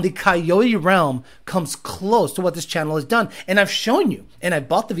the Coyote realm comes close to what this channel has done. And I've shown you, and I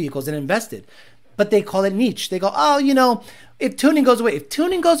bought the vehicles and invested. But they call it niche. They go, oh, you know, if tuning goes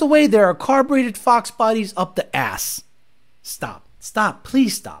away, there are carbureted Fox bodies up the ass. Stop,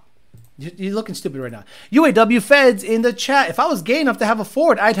 please stop. You're looking stupid right now. UAW Feds in the chat. If I was gay enough to have a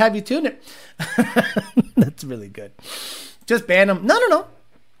Ford, I'd have you tune it. That's really good. Just ban them. No.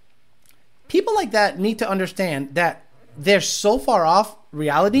 People like that need to understand that they're so far off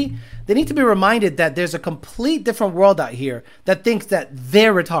reality. They need to be reminded that there's a complete different world out here that thinks that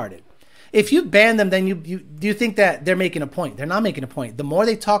they're retarded. If you ban them, then you think that they're making a point. They're not making a point. The more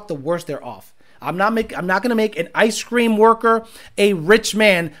they talk, the worse they're off. I'm not going to make an ice cream worker a rich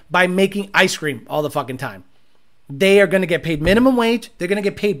man by making ice cream all the fucking time. They are going to get paid minimum wage. They're going to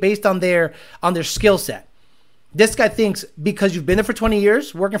get paid based on their skill set. This guy thinks because you've been there for 20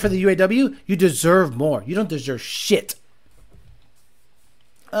 years working for the UAW, you deserve more. You don't deserve shit.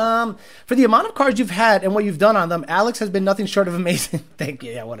 For the amount of cars you've had and what you've done on them, Alex has been nothing short of amazing. Thank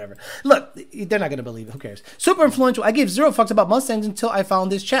you. Yeah, whatever. Look, they're not going to believe it. Who cares? Super influential. I gave zero fucks about Mustangs until I found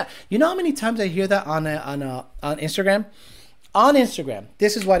this chat. You know how many times I hear that on Instagram? On Instagram,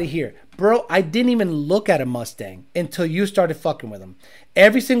 this is what I hear. Bro, I didn't even look at a Mustang until you started fucking with them.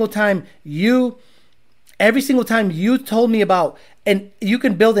 Every single time you told me about, and you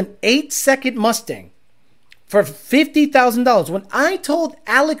can build an 8-second Mustang for $50,000. When I told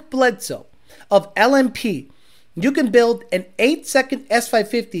Alec Bledsoe of LMP, you can build an 8-second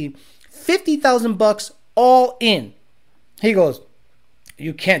S650, $50,000 all in. He goes,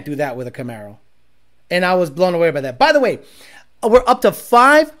 you can't do that with a Camaro. And I was blown away by that. By the way, we're up to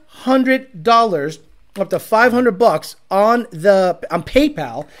 $500, up to $500 on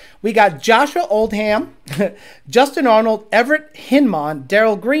PayPal. We got Joshua Oldham, Justin Arnold, Everett Hinman,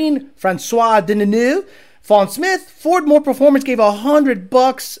 Daryl Green, Francois Denenu, Fawn Smith, Ford More Performance gave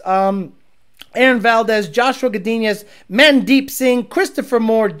 $100. Aaron Valdez, Joshua Godinez, Mandeep Singh, Christopher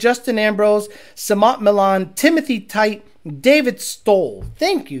Moore, Justin Ambrose, Samat Milan, Timothy Tite, David Stoll.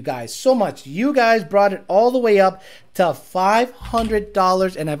 Thank you guys so much. You guys brought it all the way up to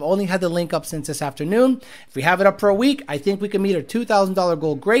 $500, and I've only had the link up since this afternoon. If we have it up for a week, I think we can meet our $2,000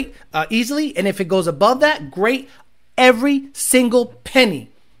 goal great, easily. And if it goes above that, great. Every single penny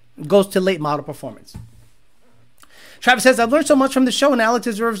goes to late model performance. Travis says, I've learned so much from the show, and Alex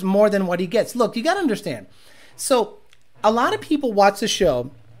deserves more than what he gets. Look, you got to understand. So a lot of people watch the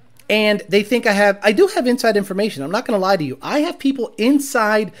show and they think I do have inside information. I'm not going to lie to you. I have people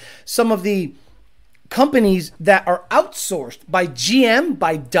inside some of the companies that are outsourced by GM,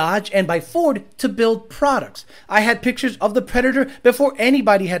 by Dodge, and by Ford to build products. I had pictures of the Predator before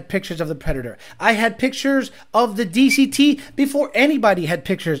anybody had pictures of the Predator. I had pictures of the DCT before anybody had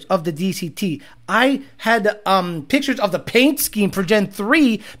pictures of the DCT. I had pictures of the paint scheme for Gen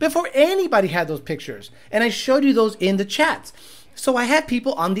 3 before anybody had those pictures. And I showed you those in the chats. So I have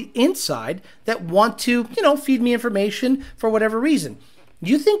people on the inside that want to, feed me information for whatever reason.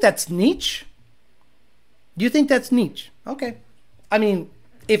 You think that's niche? You think that's niche? Okay. I mean,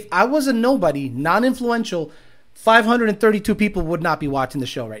 if I was a nobody, non-influential, 532 people would not be watching the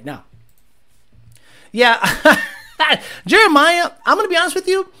show right now. Yeah. Jeremiah, I'm going to be honest with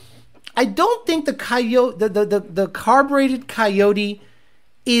you. I don't think the carbureted Coyote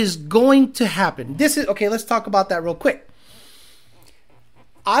is going to happen. Okay, let's talk about that real quick.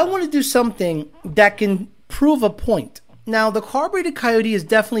 I want to do something that can prove a point. Now, the carbureted Coyote is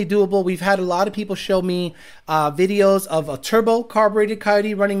definitely doable. We've had a lot of people show me videos of a turbo carbureted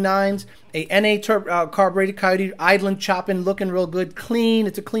Coyote running 9s, a NA carbureted Coyote, idling, chopping, looking real good, clean.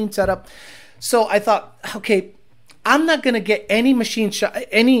 It's a clean setup. So I thought, okay, I'm not going to get any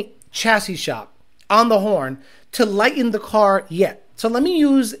any chassis shop on the horn to lighten the car yet. So let me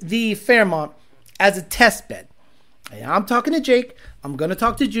use the Fairmont as a test bed. I'm talking to Jake. I'm going to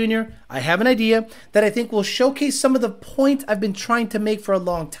talk to Junior. I have an idea that I think will showcase some of the points I've been trying to make for a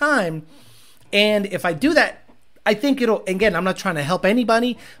long time. And if I do that, I think it'll, again, I'm not trying to help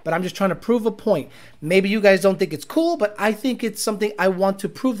anybody, but I'm just trying to prove a point. Maybe you guys don't think it's cool, but I think it's something I want to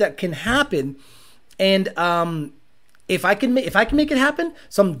prove that can happen. And if I can make it happen,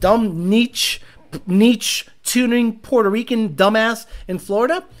 some dumb niche tuning Puerto Rican dumbass in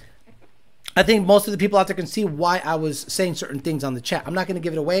Florida, I think most of the people out there can see why I was saying certain things on the chat. I'm not going to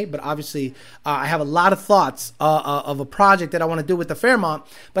give it away, but obviously I have a lot of thoughts of a project that I want to do with the Fairmont,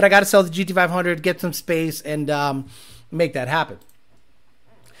 but I got to sell the GT500, get some space, and make that happen.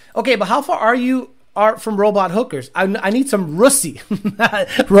 Okay, but how far are you from robot hookers? I need some Russie.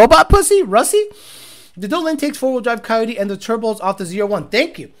 Robot pussy? Russie? The dual intakes 4-wheel drive Coyote and the turbos off the Z01.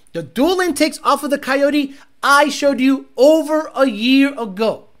 Thank you. The dual intakes off of the Coyote, I showed you over a year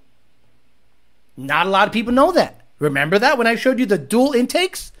ago. Not a lot of people know that. Remember that when I showed you the dual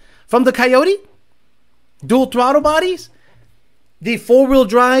intakes from the Coyote? Dual throttle bodies? The four-wheel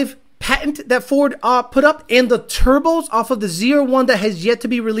drive patent that Ford put up, and the turbos off of the Z01 that has yet to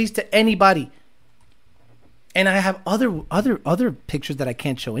be released to anybody. And I have other pictures that I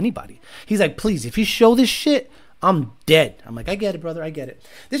can't show anybody. He's like, please, if you show this shit, I'm dead. I'm like, I get it, brother. I get it.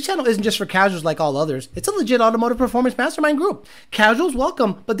 This channel isn't just for casuals like all others. It's a legit automotive performance mastermind group. Casuals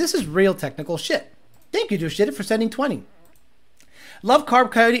welcome, but this is real technical shit. Thank you, Dushit, for sending 20. Love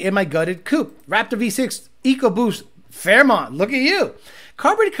Carb Coyote in my gutted coupe. Raptor V6 EcoBoost Fairmont. Look at you.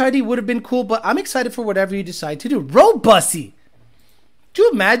 Carbureted Coyote would have been cool, but I'm excited for whatever you decide to do. Road Bussy. Do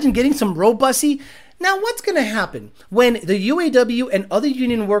you imagine getting some Road Bussy? Now, what's going to happen when the UAW and other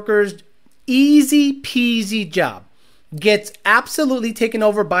union workers' easy peasy job gets absolutely taken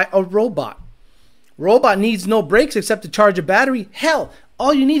over by a robot? Robot needs no brakes except to charge a battery. Hell,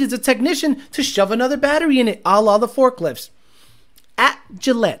 all you need is a technician to shove another battery in it, a la the forklifts. At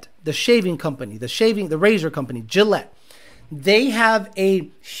Gillette, the shaving company, the razor company, Gillette, they have a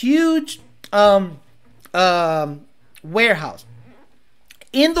huge warehouse.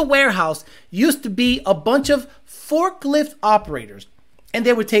 In the warehouse used to be a bunch of forklift operators, and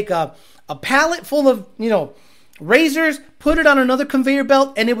they would take a pallet full of, razors, put it on another conveyor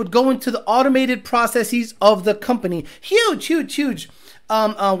belt, and it would go into the automated processes of the company. Huge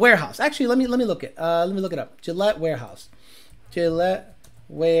warehouse. Actually, let me look it. Let me look it up. Gillette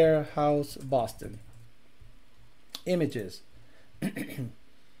Warehouse, Boston. Images.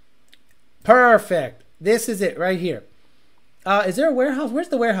 Perfect. This is it right here. Is there a warehouse? Where's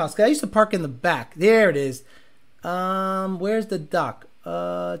the warehouse? 'Cause I used to park in the back. There it is. Where's the dock?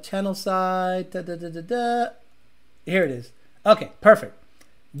 Channel side. Here it is. Okay, perfect.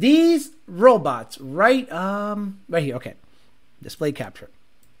 These robots right here. Okay. Display capture.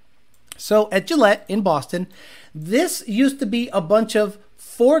 So at Gillette in Boston, this used to be a bunch of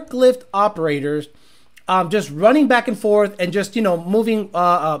forklift operators just running back and forth and just, moving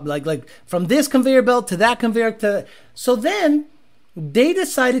like from this conveyor belt to that conveyor to. So then they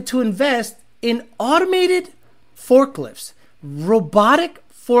decided to invest in automated forklifts, robotic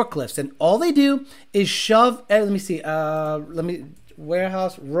forklifts, and all they do is shove. Let me see.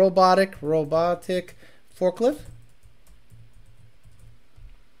 Warehouse robotic forklift.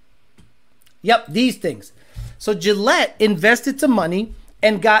 Yep, these things. So Gillette invested some money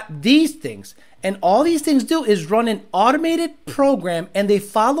and got these things. And all these things do is run an automated program, and they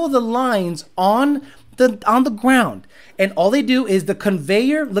follow the lines on the ground. And all they do is the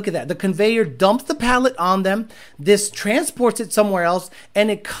conveyor, look at that, the conveyor dumps the pallet on them. This transports it somewhere else,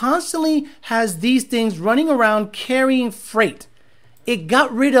 and it constantly has these things running around carrying freight. It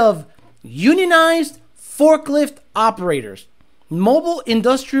got rid of unionized forklift operators, mobile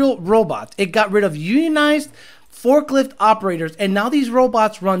industrial robots. It got rid of unionized forklift operators, and now these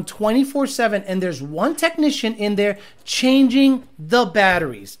robots run 24/7, and there's one technician in there changing the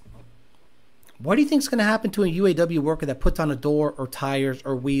batteries. What do you think is going to happen to a UAW worker that puts on a door or tires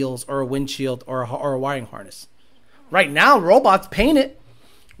or wheels or a windshield or a wiring harness? Right now, robots paint it.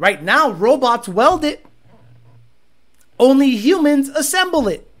 Right now, robots weld it. Only humans assemble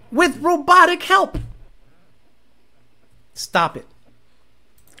it with robotic help. Stop it.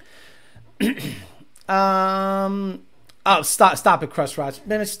 Stop it, Crush Rods.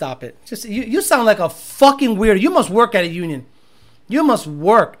 Man, stop it. Just you sound like a fucking weirdo. You must work at a union. You must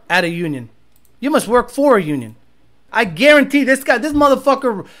work at a union. You must work for a union. I guarantee this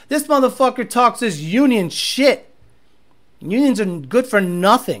motherfucker talks this union shit. Unions are good for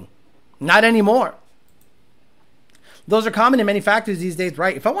nothing. Not anymore. Those are common in many factories these days,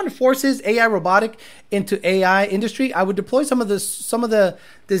 right? If I want to force AI robotic into AI industry, I would deploy some of the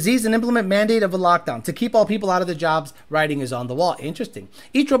disease and implement mandate of a lockdown to keep all people out of their jobs. Writing is on the wall. Interesting.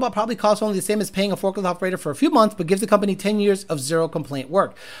 Each robot probably costs only the same as paying a forklift operator for a few months, but gives the company 10 years of zero complaint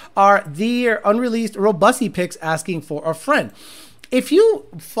work. Are there unreleased Robusty pics asking for a friend? If you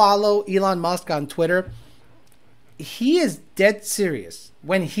follow Elon Musk on Twitter, he is dead serious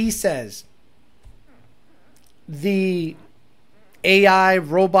when he says the AI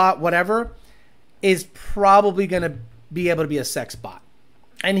robot, whatever, is probably going to be able to be a sex bot.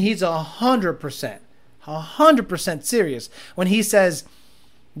 And he's 100% serious when he says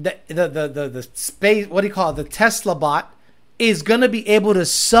the space, what do you call it? The Tesla bot is going to be able to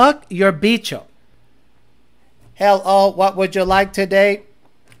suck your bicho. Hello, what would you like today?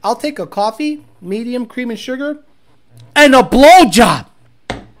 I'll take a coffee, medium, cream and sugar, and a blowjob.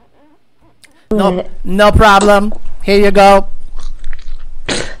 No problem. Here you go.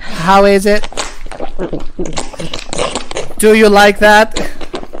 How is it? Do you like that?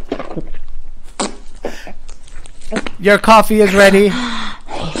 Your coffee is ready.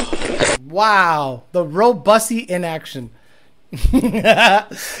 Wow, the Robussy in action.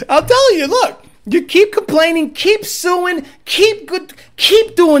 I'll tell you, look, you keep complaining, keep suing, keep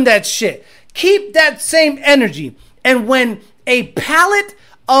doing that shit. Keep that same energy. And when a pallet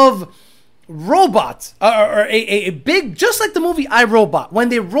of robots, or a big, just like the movie I, Robot, when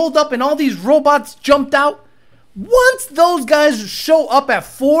they rolled up and all these robots jumped out, once those guys show up at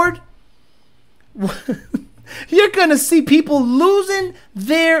Ford, you're going to see people losing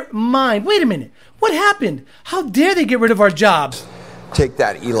their mind. Wait a minute. What happened? How dare they get rid of our jobs? Take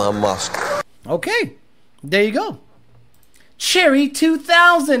that, Elon Musk. Okay. There you go. Cherry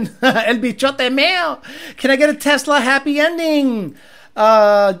 2000. El bichote meo. Can I get a Tesla happy ending?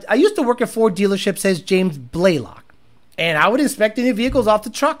 I used to work at Ford dealership, says James Blaylock. And I would inspect any vehicles off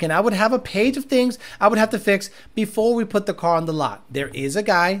the truck, and I would have a page of things I would have to fix before we put the car on the lot. There is a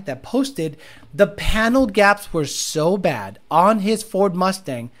guy that posted the panel gaps were so bad on his Ford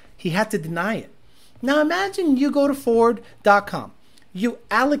Mustang, he had to deny it. Now imagine you go to Ford.com. You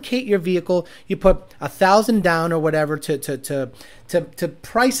allocate your vehicle, you put $1,000 down or whatever to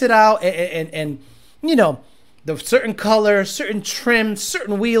price it out, and you know, the certain color, certain trim,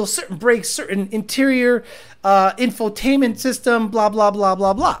 certain wheels, certain brakes, certain interior infotainment system, blah, blah, blah,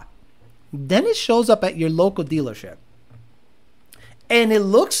 blah, blah. Then it shows up at your local dealership. And it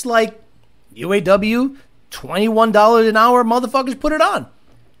looks like UAW, $21 an hour, motherfuckers put it on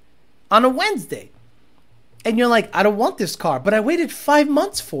a Wednesday. And you're like, I don't want this car, but I waited 5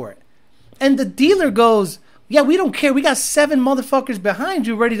 months for it. And the dealer goes, yeah, we don't care. We got 7 motherfuckers behind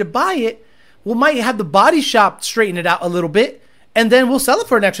you ready to buy it. We might have the body shop straighten it out a little bit, and then we'll sell it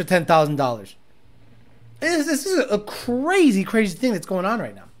for an extra $10,000. This is a crazy, crazy thing that's going on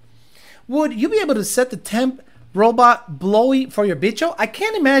right now. Would you be able to set the temp robot blowy for your bicho? I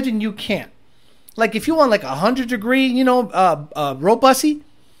can't imagine you can't. Like if you want like 100 degree, Robussy.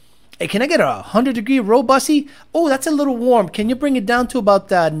 Hey, can I get a 100 degree Robussy? Oh, that's a little warm. Can you bring it down to about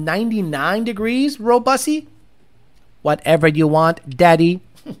 99 degrees Robussy? Whatever you want, daddy.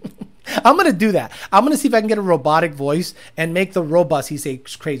 I'm going to do that. I'm going to see if I can get a robotic voice and make the Robussy say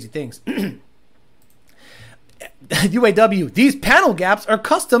crazy things. UAW, these panel gaps are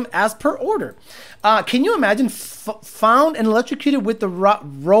custom as per order. Can you imagine found and electrocuted with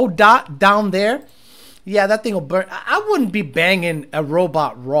the dot down there? Yeah, that thing will burn. I wouldn't be banging a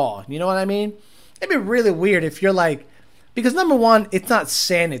robot raw. You know what I mean? It'd be really weird if you're like, because number one, it's not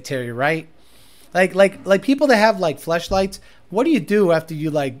sanitary, right? Like people that have like fleshlights, what do you do after you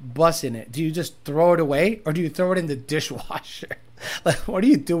like bust in it? Do you just throw it away, or do you throw it in the dishwasher? Like, what do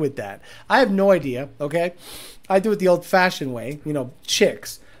you do with that? I have no idea. Okay, I do it the old-fashioned way,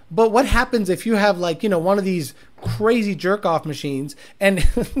 chicks. But what happens if you have like one of these crazy jerk-off machines, and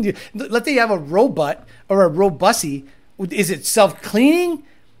let's say you have a robot or a Robussy? Is it self-cleaning?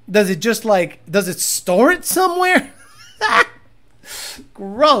 Does it store it somewhere?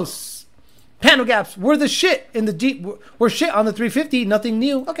 Gross. Panel gaps were the shit in the Jeep. We're shit on the 350. Nothing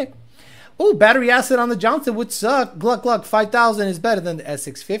new. Okay. Oh, battery acid on the Johnson would suck. Gluck, gluck. 5,000 is better than the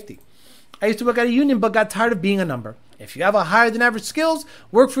S650. I used to work at a union, but got tired of being a number. If you have a higher than average skills,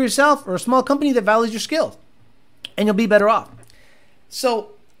 work for yourself or a small company that values your skills, and you'll be better off.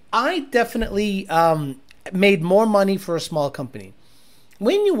 So I definitely made more money for a small company.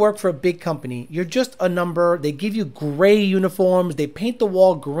 When you work for a big company, you're just a number. They give you gray uniforms. They paint the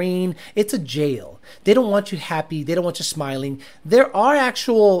wall green. It's a jail. They don't want you happy. They don't want you smiling. There are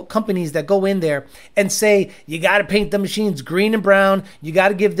actual companies that go in there and say, you got to paint the machines green and brown. You got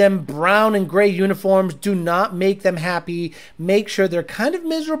to give them brown and gray uniforms. Do not make them happy. Make sure they're kind of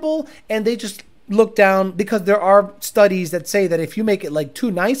miserable, and they just look down, because there are studies that say that if you make it like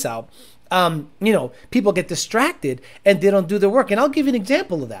too nice out, people get distracted and they don't do their work. And I'll give you an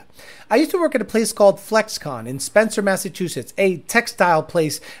example of that. I used to work at a place called FlexCon in Spencer, Massachusetts, a textile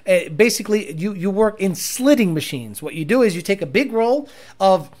place. Basically, you work in slitting machines. What you do is you take a big roll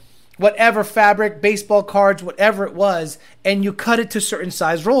of whatever fabric, baseball cards, whatever it was, and you cut it to certain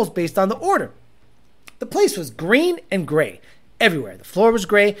size rolls based on the order. The place was green and gray everywhere. The floor was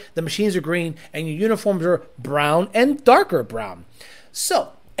gray, the machines are green, and your uniforms are brown and darker brown.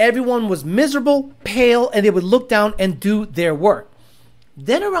 So everyone was miserable, pale, and they would look down and do their work.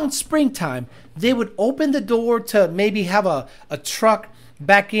 Then around springtime, they would open the door to maybe have a truck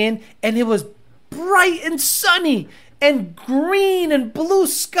back in, and it was bright and sunny and green and blue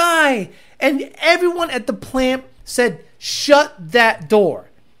sky. And everyone at the plant said, shut that door.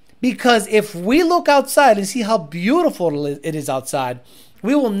 Because if we look outside and see how beautiful it is outside,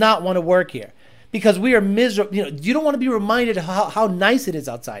 we will not want to work here. because we are miserable. You don't want to be reminded of how nice it is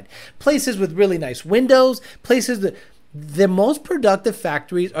outside. Places with really nice windows, places that the most productive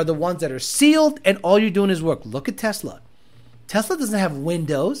factories are the ones that are sealed and all you're doing is work. Look at Tesla. Tesla doesn't have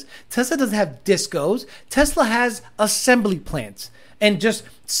windows. Tesla doesn't have discos. Tesla has assembly plants and just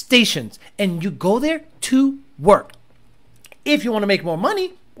stations. And you go there to work. If you want to make more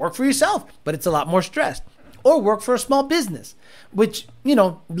money, work for yourself, but it's a lot more stress. Or work for a small business, which,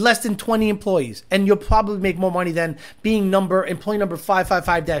 less than 20 employees. And you'll probably make more money than being employee number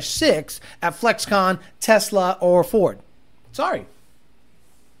 555-6 at Flexcon, Tesla, or Ford. Sorry.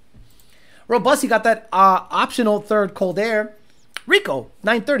 Robust, you got that optional third cold air. Rico,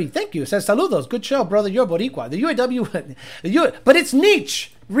 930, thank you. Says, saludos, good show, brother, you're Boricua. The UAW, but it's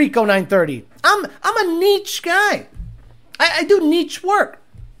niche, Rico, 930. I'm a niche guy. I do niche work.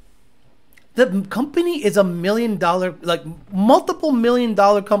 The company is $1 million, like multiple $1 million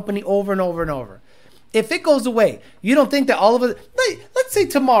company over and over and over. If it goes away, you don't think that all of it, let's say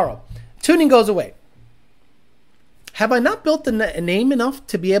tomorrow, tuning goes away. Have I not built a name enough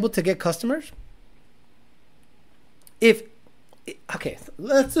to be able to get customers? Okay,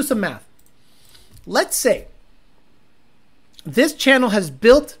 let's do some math. Let's say this channel has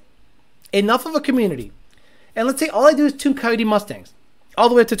built enough of a community. And let's say all I do is tune Coyote Mustangs all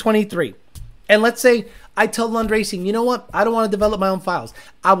the way up to 23. And let's say I tell Lund Racing, you know what? I don't want to develop my own files.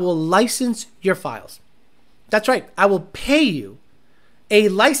 I will license your files. That's right. I will pay you a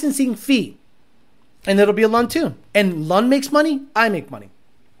licensing fee. And it'll be a Lund tune. And Lund makes money. I make money.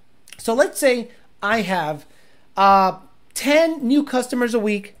 So let's say I have 10 new customers a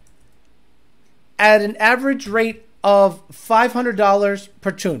week at an average rate of $500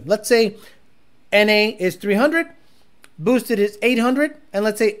 per tune. Let's say NA is $300, boosted is $800, and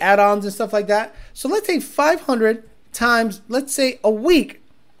let's say add-ons and stuff like that. So let's say 500 times, let's say a week,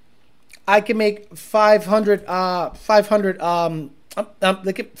 I can make 500 per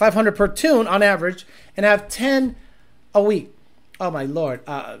tune on average, and have 10 a week. Oh my Lord!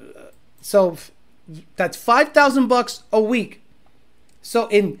 So that's $5,000 a week. So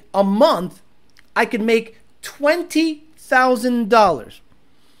in a month, I can make $20,000.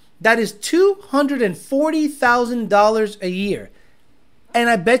 That is $240,000 a year. And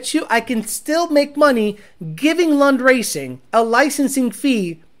I bet you I can still make money giving Lund Racing a licensing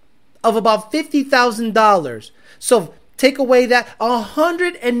fee of about $50,000. So take away that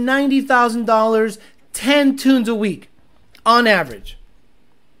 $190,000, 10 tunes a week on average.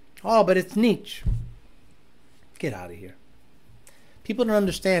 Oh, but it's niche. Get out of here. People don't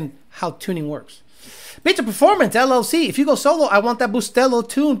understand how tuning works. Beta Performance, LLC. If you go solo, I want that Bustelo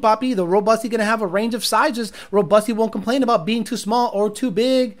tune, Papi. The Robusty going to have a range of sizes. Robusty won't complain about being too small or too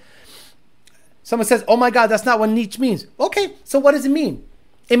big. Someone says, oh my God, that's not what niche means. Okay, so what does it mean?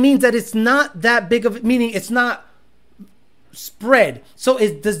 It means that it's not that big of, meaning it's not spread. So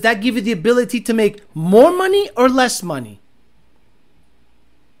does that give you the ability to make more money or less money?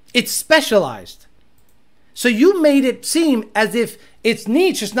 It's specialized. So you made it seem as if it's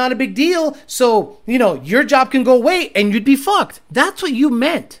niche, it's not a big deal. So, your job can go away and you'd be fucked. That's what you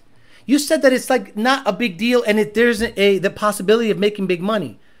meant. You said that it's like not a big deal and there's the possibility of making big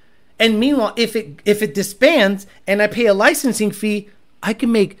money. And meanwhile, if it disbands and I pay a licensing fee, I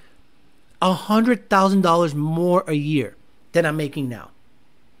can make $100,000 more a year than I'm making now.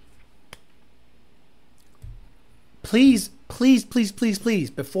 Please, please, please, please,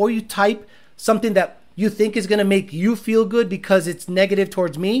 please, before you type something that you think is going to make you feel good because it's negative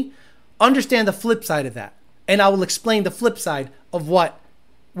towards me, understand the flip side of that. And I will explain the flip side of what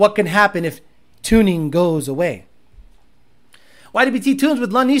can happen if tuning goes away. YWT tunes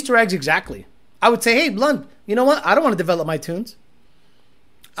with Lund Easter eggs, exactly. I would say, hey, Lund, you know what? I don't want to develop my tunes.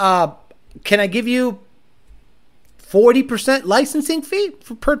 Can I give you 40% licensing fee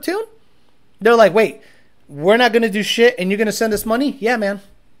per tune? They're like, wait, we're not going to do shit and you're going to send us money? Yeah, man.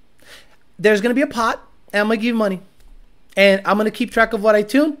 There's going to be a pot, and I'm going to give you money. And I'm going to keep track of what I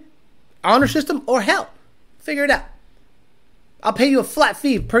tune, honor system, or hell, figure it out. I'll pay you a flat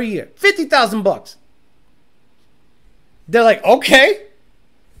fee per year, $50,000. They're like, okay,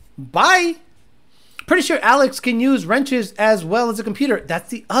 bye. Pretty sure Alex can use wrenches as well as a computer. That's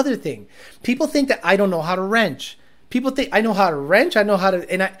the other thing. People think that I don't know how to wrench. People think I know how to wrench. I know how to,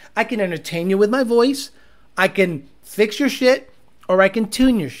 and I can entertain you with my voice. I can fix your shit, or I can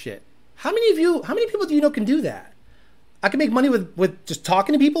tune your shit. How many people do you know can do that? I can make money with just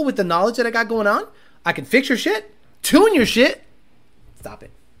talking to people with the knowledge that I got going on. I can fix your shit, tune your shit. Stop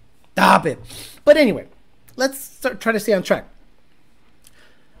it. But anyway, let's try to stay on track.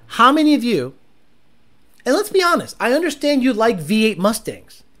 How many of you, and let's be honest, I understand you like V8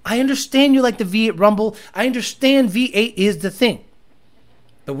 Mustangs. I understand you like the V8 Rumble. I understand V8 is the thing.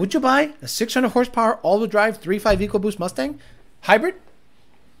 But would you buy a 600 horsepower all-wheel drive 3.5 EcoBoost Mustang hybrid?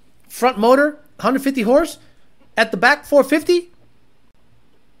 Front motor, 150 horse, at the back 450?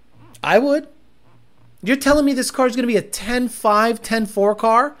 I would. You're telling me this car is going to be a 10.5, 10.4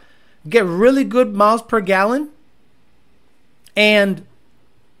 car, get really good miles per gallon, and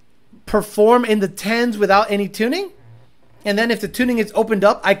perform in the 10s without any tuning? And then if the tuning is opened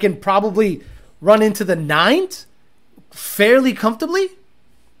up, I can probably run into the 9s fairly comfortably?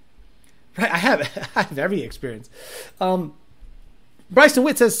 Right, I have every experience. Bryson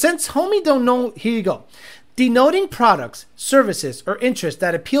Witt says, since homie don't know, here you go. Denoting products, services, or interests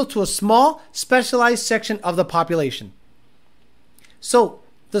that appeal to a small, specialized section of the population. So,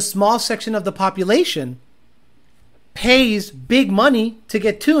 the small section of the population pays big money to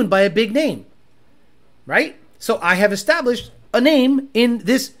get tuned by a big name. Right? So, I have established a name in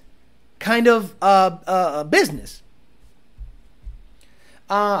this kind of business.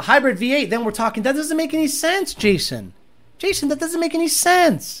 Hybrid V8, then we're talking, that doesn't make any sense, Jason. Jason, that doesn't make any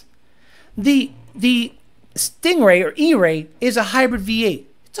sense. The Stingray or E-Ray is a hybrid V8.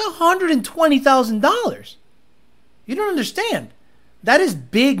 It's $120,000. You don't understand. That is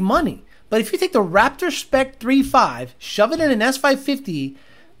big money. But if you take the Raptor Spec 3.5, shove it in an S650,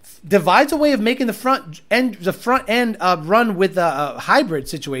 divides a way of making the front end run with a hybrid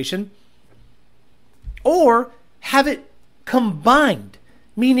situation, or have it combined,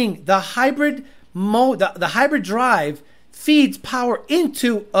 meaning the hybrid the hybrid drive feeds power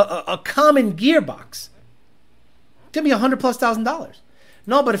into a common gearbox. It's gonna be $100,000+.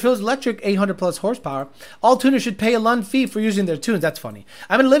 No, but if it was electric, 800+ horsepower, all tuners should pay a Lund fee for using their tunes. That's funny.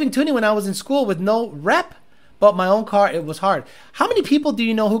 I've been living tuning when I was in school with no rep, but my own car, it was hard. How many people do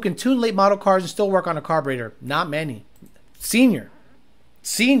you know who can tune late model cars and still work on a carburetor? Not many. Senior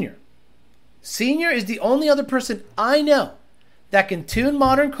is the only other person I know that can tune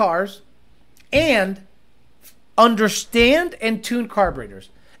modern cars and understand and tune carburetors.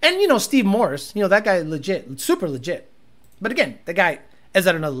 And, Steve Morris, that guy legit, super legit. But again, the guy is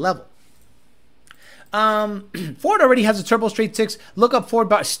at another level. Ford already has a turbo straight 6. Look up Ford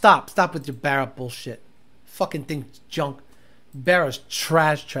bar. Stop with your Barra bullshit. Fucking thing's junk. Barra's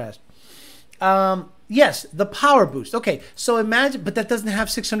trash. Yes, the power boost. Okay, so imagine, but that doesn't have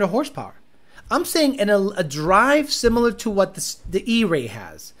 600 horsepower. I'm saying a drive similar to what the E-Ray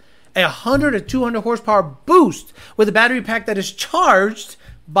has. A 100 or 200 horsepower boost with a battery pack that is charged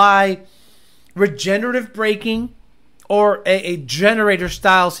by regenerative braking or a generator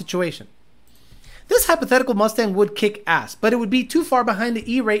style situation. This hypothetical Mustang would kick ass, but it would be too far behind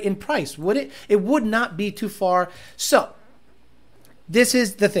the E-Ray in price, would it? It would not be too far. So, this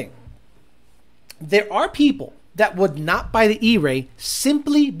is the thing. There are people that would not buy the E-Ray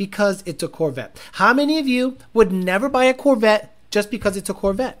simply because it's a Corvette. How many of you would never buy a Corvette just because it's a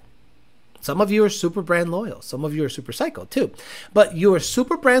Corvette? Some of you are super brand loyal. Some of you are super psycho too. But you are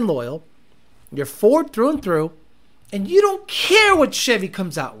super brand loyal. You're Ford through and through. And you don't care what Chevy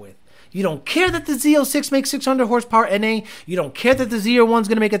comes out with. You don't care that the Z06 makes 600 horsepower NA. You don't care that the Z01 is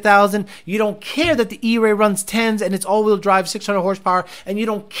going to make 1,000. You don't care that the E-Ray runs 10s and it's all-wheel drive 600 horsepower. And you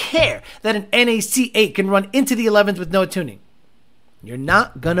don't care that an NAC8 can run into the 11s with no tuning. You're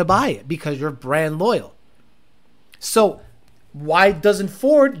not going to buy it because you're brand loyal. So why doesn't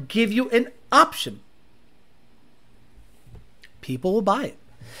Ford give you an option? People will buy it.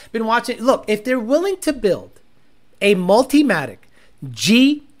 Been watching. Look, if they're willing to build a Multimatic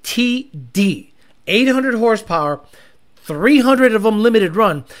GTD 800 horsepower, 300 of them limited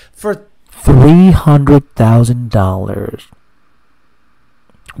run for $300,000,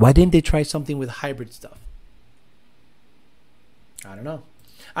 why didn't they try something with hybrid stuff? I don't know.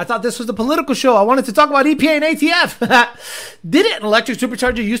 I thought this was a political show. I wanted to talk about EPA and ATF. Did an electric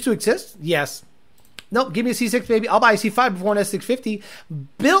supercharger used to exist? Yes. Nope, give me a C6, baby. I'll buy a C5 before an S650.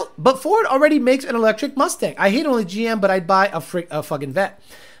 But Ford already makes an electric Mustang. I hate only GM, but I'd buy a fucking Vet.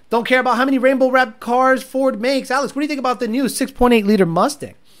 Don't care about how many rainbow wrap cars Ford makes. Alex, what do you think about the new 6.8 liter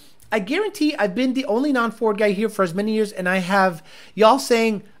Mustang? I guarantee I've been the only non-Ford guy here for as many years, and I have y'all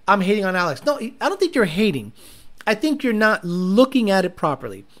saying I'm hating on Alex. No, I don't think you're hating. I think you're not looking at it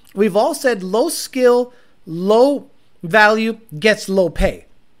properly. We've all said low skill, low value gets low pay.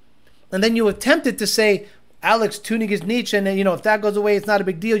 And then you attempted to say, Alex, tuning is niche, and if that goes away, it's not a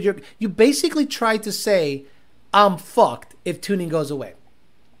big deal. You basically tried to say, I'm fucked if tuning goes away.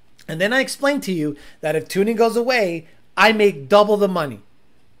 And then I explained to you that if tuning goes away, I make double the money.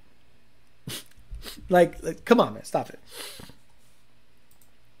 like, come on, man, stop it.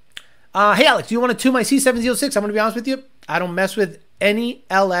 Hey, Alex, do you want to tune my C706? I'm going to be honest with you. I don't mess with any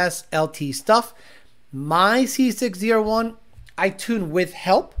LS, LT stuff. My C601, I tune with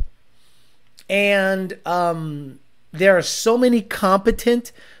help. And there are so many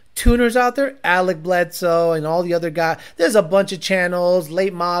competent tuners out there. Alec Bledsoe and all the other guys. There's a bunch of channels,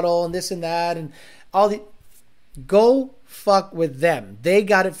 late model and this and that. And all the... Go fuck with them. They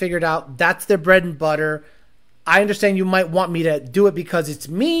got it figured out. That's their bread and butter. I understand you might want me to do it because it's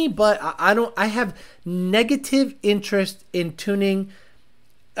me, but I don't. I have negative interest in tuning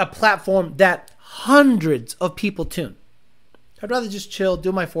a platform that hundreds of people tune. I'd rather just chill,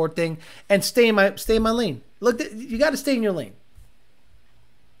 do my Ford thing, and stay in my lane. Look, you got to stay in your lane.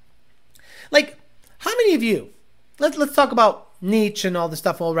 Like, how many of you? Let's talk about niche and all this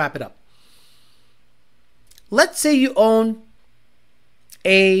stuff. And we'll wrap it up. Let's say you own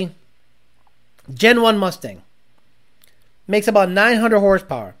a Gen 1 Mustang. Makes about 900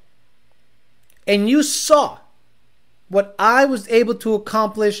 horsepower. And you saw what I was able to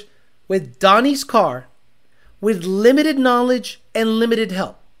accomplish with Donnie's car with limited knowledge and limited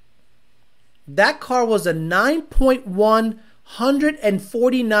help. That car was a 9.1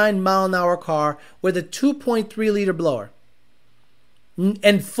 149 mile an hour car with a 2.3 liter blower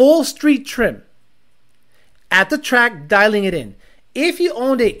and full street trim. At the track, dialing it in. If you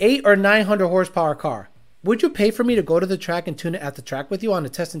owned a 8 or 900 horsepower car, would you pay for me to go to the track and tune it at the track with you on a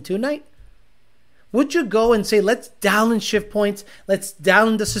test and tune night? Would you go and say, let's dial in shift points, let's dial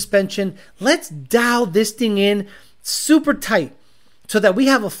in the suspension, let's dial this thing in super tight so that we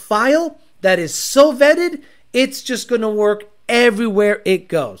have a file that is so vetted, it's just going to work everywhere it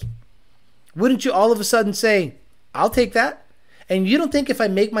goes? Wouldn't you all of a sudden say, I'll take that? And you don't think if I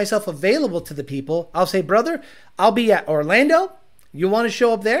make myself available to the people, I'll say, brother, I'll be at Orlando. You want to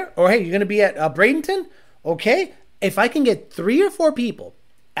show up there? Or hey, you're going to be at Bradenton? Okay. If I can get 3 or 4 people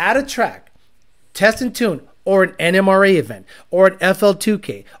at a track, test and tune, or an NMRA event, or an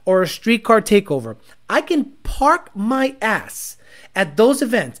FL2K, or a streetcar takeover, I can park my ass at those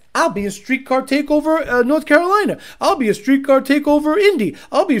events. I'll be a streetcar takeover North Carolina. I'll be a streetcar takeover Indy.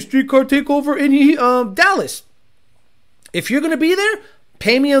 I'll be a streetcar takeover in Dallas. If you're going to be there,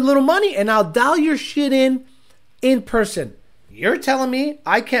 pay me a little money and I'll dial your shit in person. You're telling me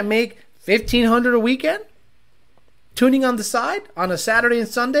I can't make $1,500 a weekend tuning on the side on a Saturday and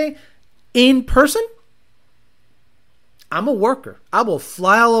Sunday in person? I'm a worker. I will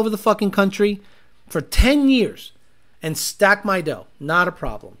fly all over the fucking country for 10 years and stack my dough. Not a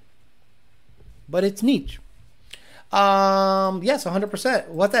problem. But it's niche. Yes, 100%.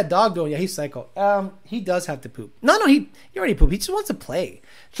 What's that dog doing? Yeah, he's psycho. He does have to poop. No, he already pooped. He just wants to play.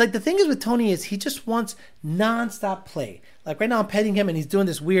 It's like the thing is with Tony is he just wants nonstop play. Like right now I'm petting him and he's doing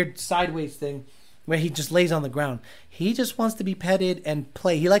this weird sideways thing where he just lays on the ground. He just wants to be petted and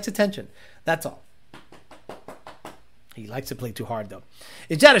play. He likes attention. That's all. He likes to play too hard though.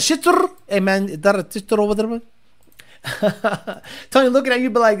 Is that a shitzer? Hey man, is that a shitzer over there? Tony looking at you,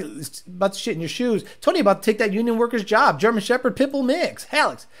 but like about to shit in your shoes. Tony about to take that union worker's job. German Shepherd Pitbull mix.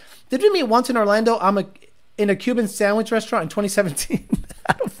 Alex, did we meet once in Orlando? In a Cuban sandwich restaurant in 2017.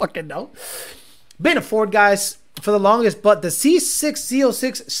 I don't fucking know. Been a Ford guys for the longest, but the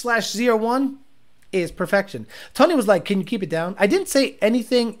C606/01 is perfection. Tony was like, "Can you keep it down?" I didn't say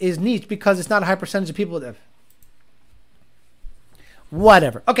anything is niche because it's not a high percentage of people that.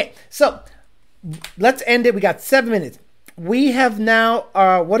 Whatever. Okay, so. Let's end it. We got 7 minutes. We have now,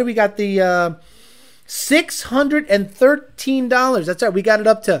 what do we got? The $613. That's right. We got it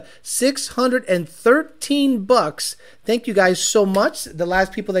up to $613. Thank you guys so much. The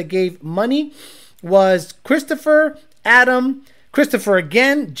last people that gave money was Christopher, Adam, Christopher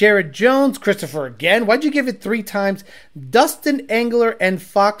again, Jared Jones, Christopher again. Why'd you give it 3 times? Dustin Engler and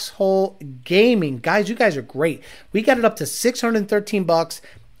Foxhole Gaming. Guys, you guys are great. We got it up to $613.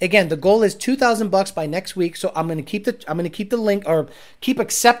 Again, the goal is $2,000 by next week. So I'm going to keep the link or keep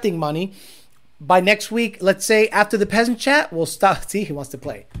accepting money by next week. Let's say after the peasant chat, we'll stop. See, he wants to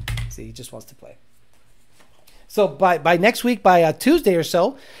play. See, he just wants to play. So by next week, by Tuesday or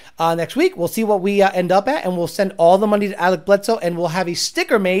so, next week, we'll see what we end up at, and we'll send all the money to Alec Bledsoe, and we'll have a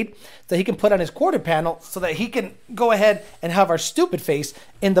sticker made that he can put on his quarter panel so that he can go ahead and have our stupid face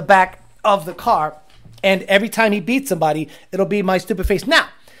in the back of the car. And every time he beats somebody, it'll be my stupid face. Now,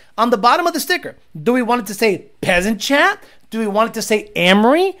 on the bottom of the sticker, do we want it to say peasant chat? Do we want it to say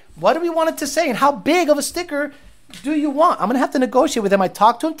Amory? What do we want it to say? And how big of a sticker do you want? I'm going to have to negotiate with him. I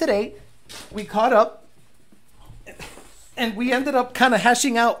talked to him today. We caught up. And we ended up kind of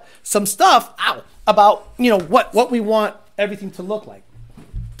hashing out some stuff about, what we want everything to look like.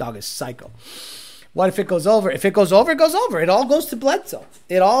 Dog is psycho. What if it goes over? If it goes over, it goes over. It all goes to Bledsoe.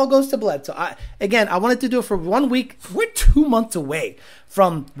 It all goes to Bledsoe. I wanted to do it for 1 week. We're 2 months away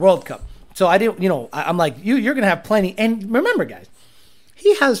from World Cup. So I didn't, I'm like, you're going to have plenty. And remember, guys,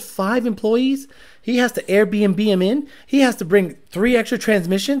 he has 5 employees. He has to Airbnb him in. He has to bring 3 extra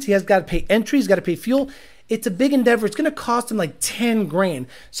transmissions. He has got to pay entry. He's got to pay fuel. It's a big endeavor. It's going to cost him like 10 grand.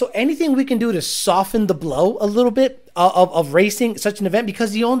 So anything we can do to soften the blow a little bit of racing such an event,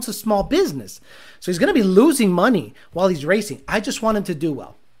 because he owns a small business. So he's going to be losing money while he's racing. I just want him to do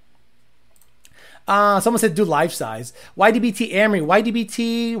well. Someone said do life size. YDBT Amory.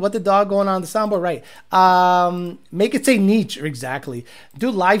 YDBT, what the dog going on the soundboard? Right. Make it say niche. Exactly. Do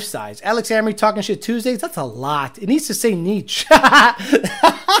life size. Alex Amory talking shit Tuesdays. That's a lot. It needs to say niche.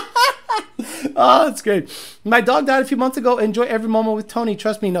 Oh, that's great. My dog died a few months ago. Enjoy every moment with Tony.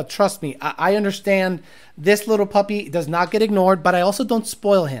 Trust me. No, trust me. I understand this little puppy does not get ignored, but I also don't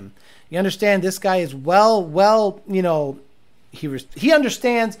spoil him. You understand this guy is he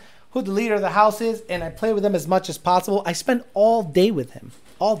understands who the leader of the house is, and I play with him as much as possible. I spend all day with him.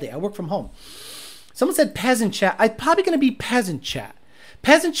 All day. I work from home. Someone said peasant chat. I'm probably going to be peasant chat.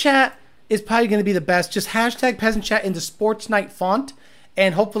 Peasant chat is probably going to be the best. Just hashtag peasant chat in the sports night font,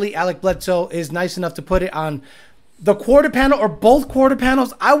 and hopefully Alec Bledsoe is nice enough to put it on the quarter panel or both quarter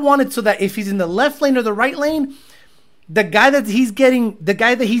panels. I want it so that if he's in the left lane or the right lane, the guy that he's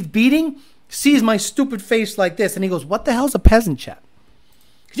beating sees my stupid face like this, and he goes, what the hell's a peasant chat?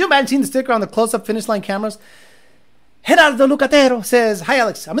 Could you imagine seeing the sticker on the close-up finish line cameras? Gerardo Lucatero says, hi,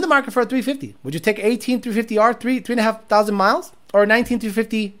 Alex. I'm in the market for a 350. Would you take 18 350R, 3,500 miles, or 19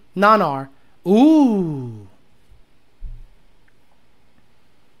 350 non-R? Ooh.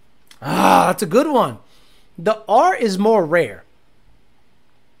 That's a good one. The R is more rare,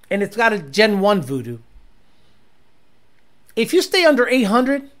 and it's got a Gen 1 voodoo. If you stay under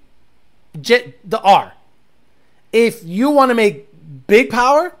 800, the R. If you want to make big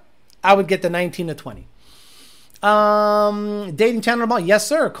power, I would get the 19 to 20. Dating channel tomorrow. Yes,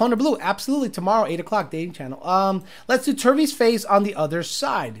 sir. Kona Blue. Absolutely. Tomorrow, 8 o'clock, dating channel. Let's do Turvey's face on the other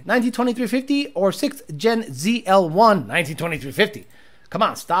side. 192350 or 6th Gen ZL1. 192350. Come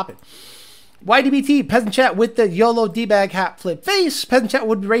on, stop it. YDBT, peasant chat with the YOLO D-bag hat flip face. Peasant chat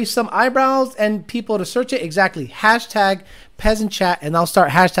would raise some eyebrows and people to search it. Exactly. Hashtag peasant chat, and I'll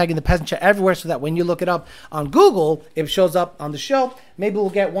start hashtagging the peasant chat everywhere so that when you look it up on Google, it shows up on the show. Maybe we'll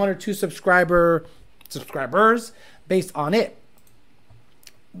get 1 or 2 subscribers based on it.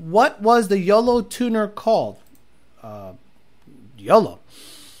 What was the YOLO tuner called? YOLO.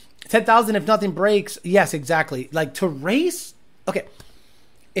 10,000 if nothing breaks. Yes, exactly. Like to race. Okay.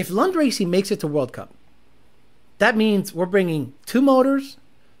 If Lund Racing makes it to World Cup, that means we're bringing 2 motors,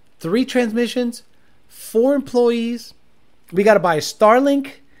 3 transmissions, 4 employees. We got to buy a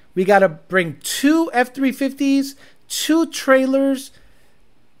Starlink. We got to bring 2 F350s, 2 trailers.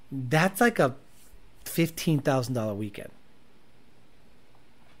 That's like a $15,000 weekend.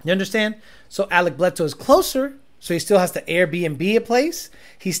 You understand? So Alec Bledsoe is closer, so he still has to Airbnb a place.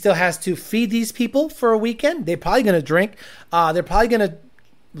 He still has to feed these people for a weekend. They're probably going to drink. They're probably going to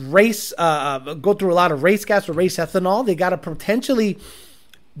race, go through a lot of race gas or race ethanol. They got to potentially,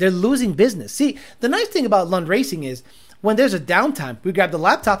 they're losing business. See, the nice thing about Lund Racing is when there's a downtime, we grab the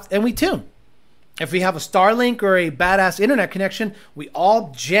laptops and we tune. If we have a Starlink or a badass internet connection, we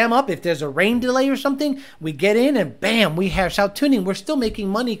all jam up. If there's a rain delay or something, we get in and bam, we hash out tuning. We're still making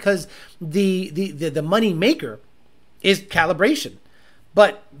money because the money maker is calibration.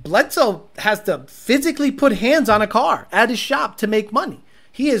 But Bledsoe has to physically put hands on a car at his shop to make money.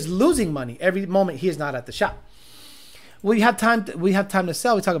 He is losing money every moment he is not at the shop. We have time to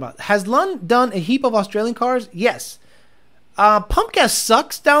sell. We talk about, has Lund done a heap of Australian cars? Yes. Pump gas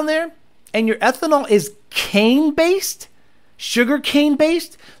sucks down there, and your ethanol is cane-based, sugar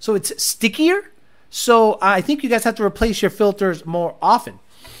cane-based, so it's stickier. So I think you guys have to replace your filters more often.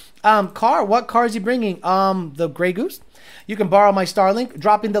 What car is he bringing? The Grey Goose. You can borrow my Starlink.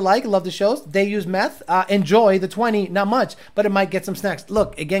 Drop in the like. Love the shows. They use meth. Enjoy the 20. Not much, but it might get some snacks.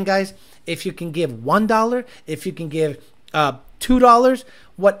 Look, again, guys, if you can give $1, if you can give $2,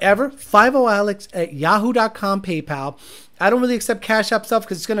 whatever, 50alex at yahoo.com, PayPal. I don't really accept Cash App stuff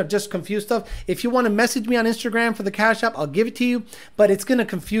because it's going to just confuse stuff. If you want to message me on Instagram for the Cash App, I'll give it to you, but it's going to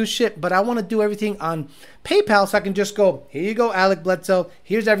confuse shit. But I want to do everything on PayPal so I can just go, here you go, Alec Bledsoe.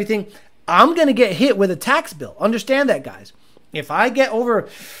 Here's everything. I'm going to get hit with a tax bill. Understand that, guys. If I get over a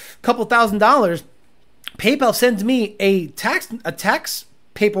couple $1,000s, PayPal sends me a tax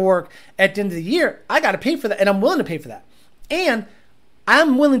paperwork at the end of the year. I got to pay for that, and I'm willing to pay for that. And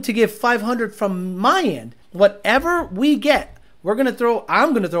I'm willing to give $500 from my end. Whatever we get, I'm going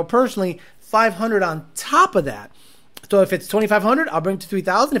to throw personally $500 on top of that. So if it's $2,500, I'll bring it to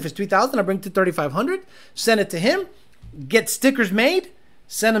 $3,000. If it's $3,000, I'll bring it to $3,500. Send it to him. Get stickers made.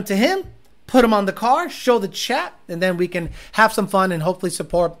 Send them to him. Put them on the car. Show the chat. And then we can have some fun and hopefully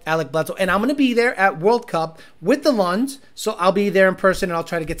support Alec Bledsoe. And I'm going to be there at World Cup with the Lunds. So I'll be there in person and I'll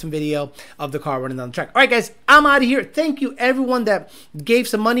try to get some video of the car running down the track. All right, guys, I'm out of here. Thank you, everyone that gave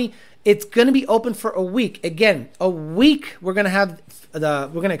some money. It's going to be open for a week. Again, a week. We're going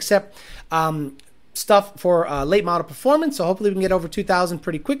to accept stuff for late model performance. So hopefully we can get over 2,000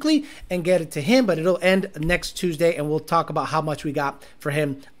 pretty quickly and get it to him, but it'll end next Tuesday and we'll talk about how much we got for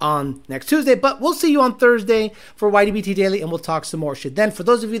him on next Tuesday. But we'll see you on Thursday for YDBT Daily and we'll talk some more shit. Then for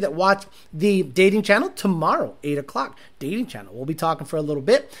those of you that watch the dating channel, tomorrow, 8 o'clock, dating channel. We'll be talking for a little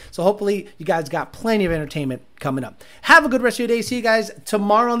bit. So hopefully you guys got plenty of entertainment coming up. Have a good rest of your day. See you guys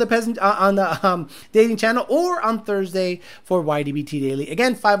tomorrow on the dating channel or on Thursday for YDBT Daily.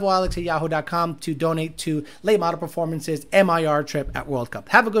 Again, 50alex@yahoo.com to donate to Late Model Performance's MIR trip at World Cup.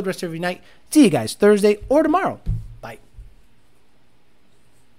 Have a good rest of your night. See you guys Thursday or tomorrow.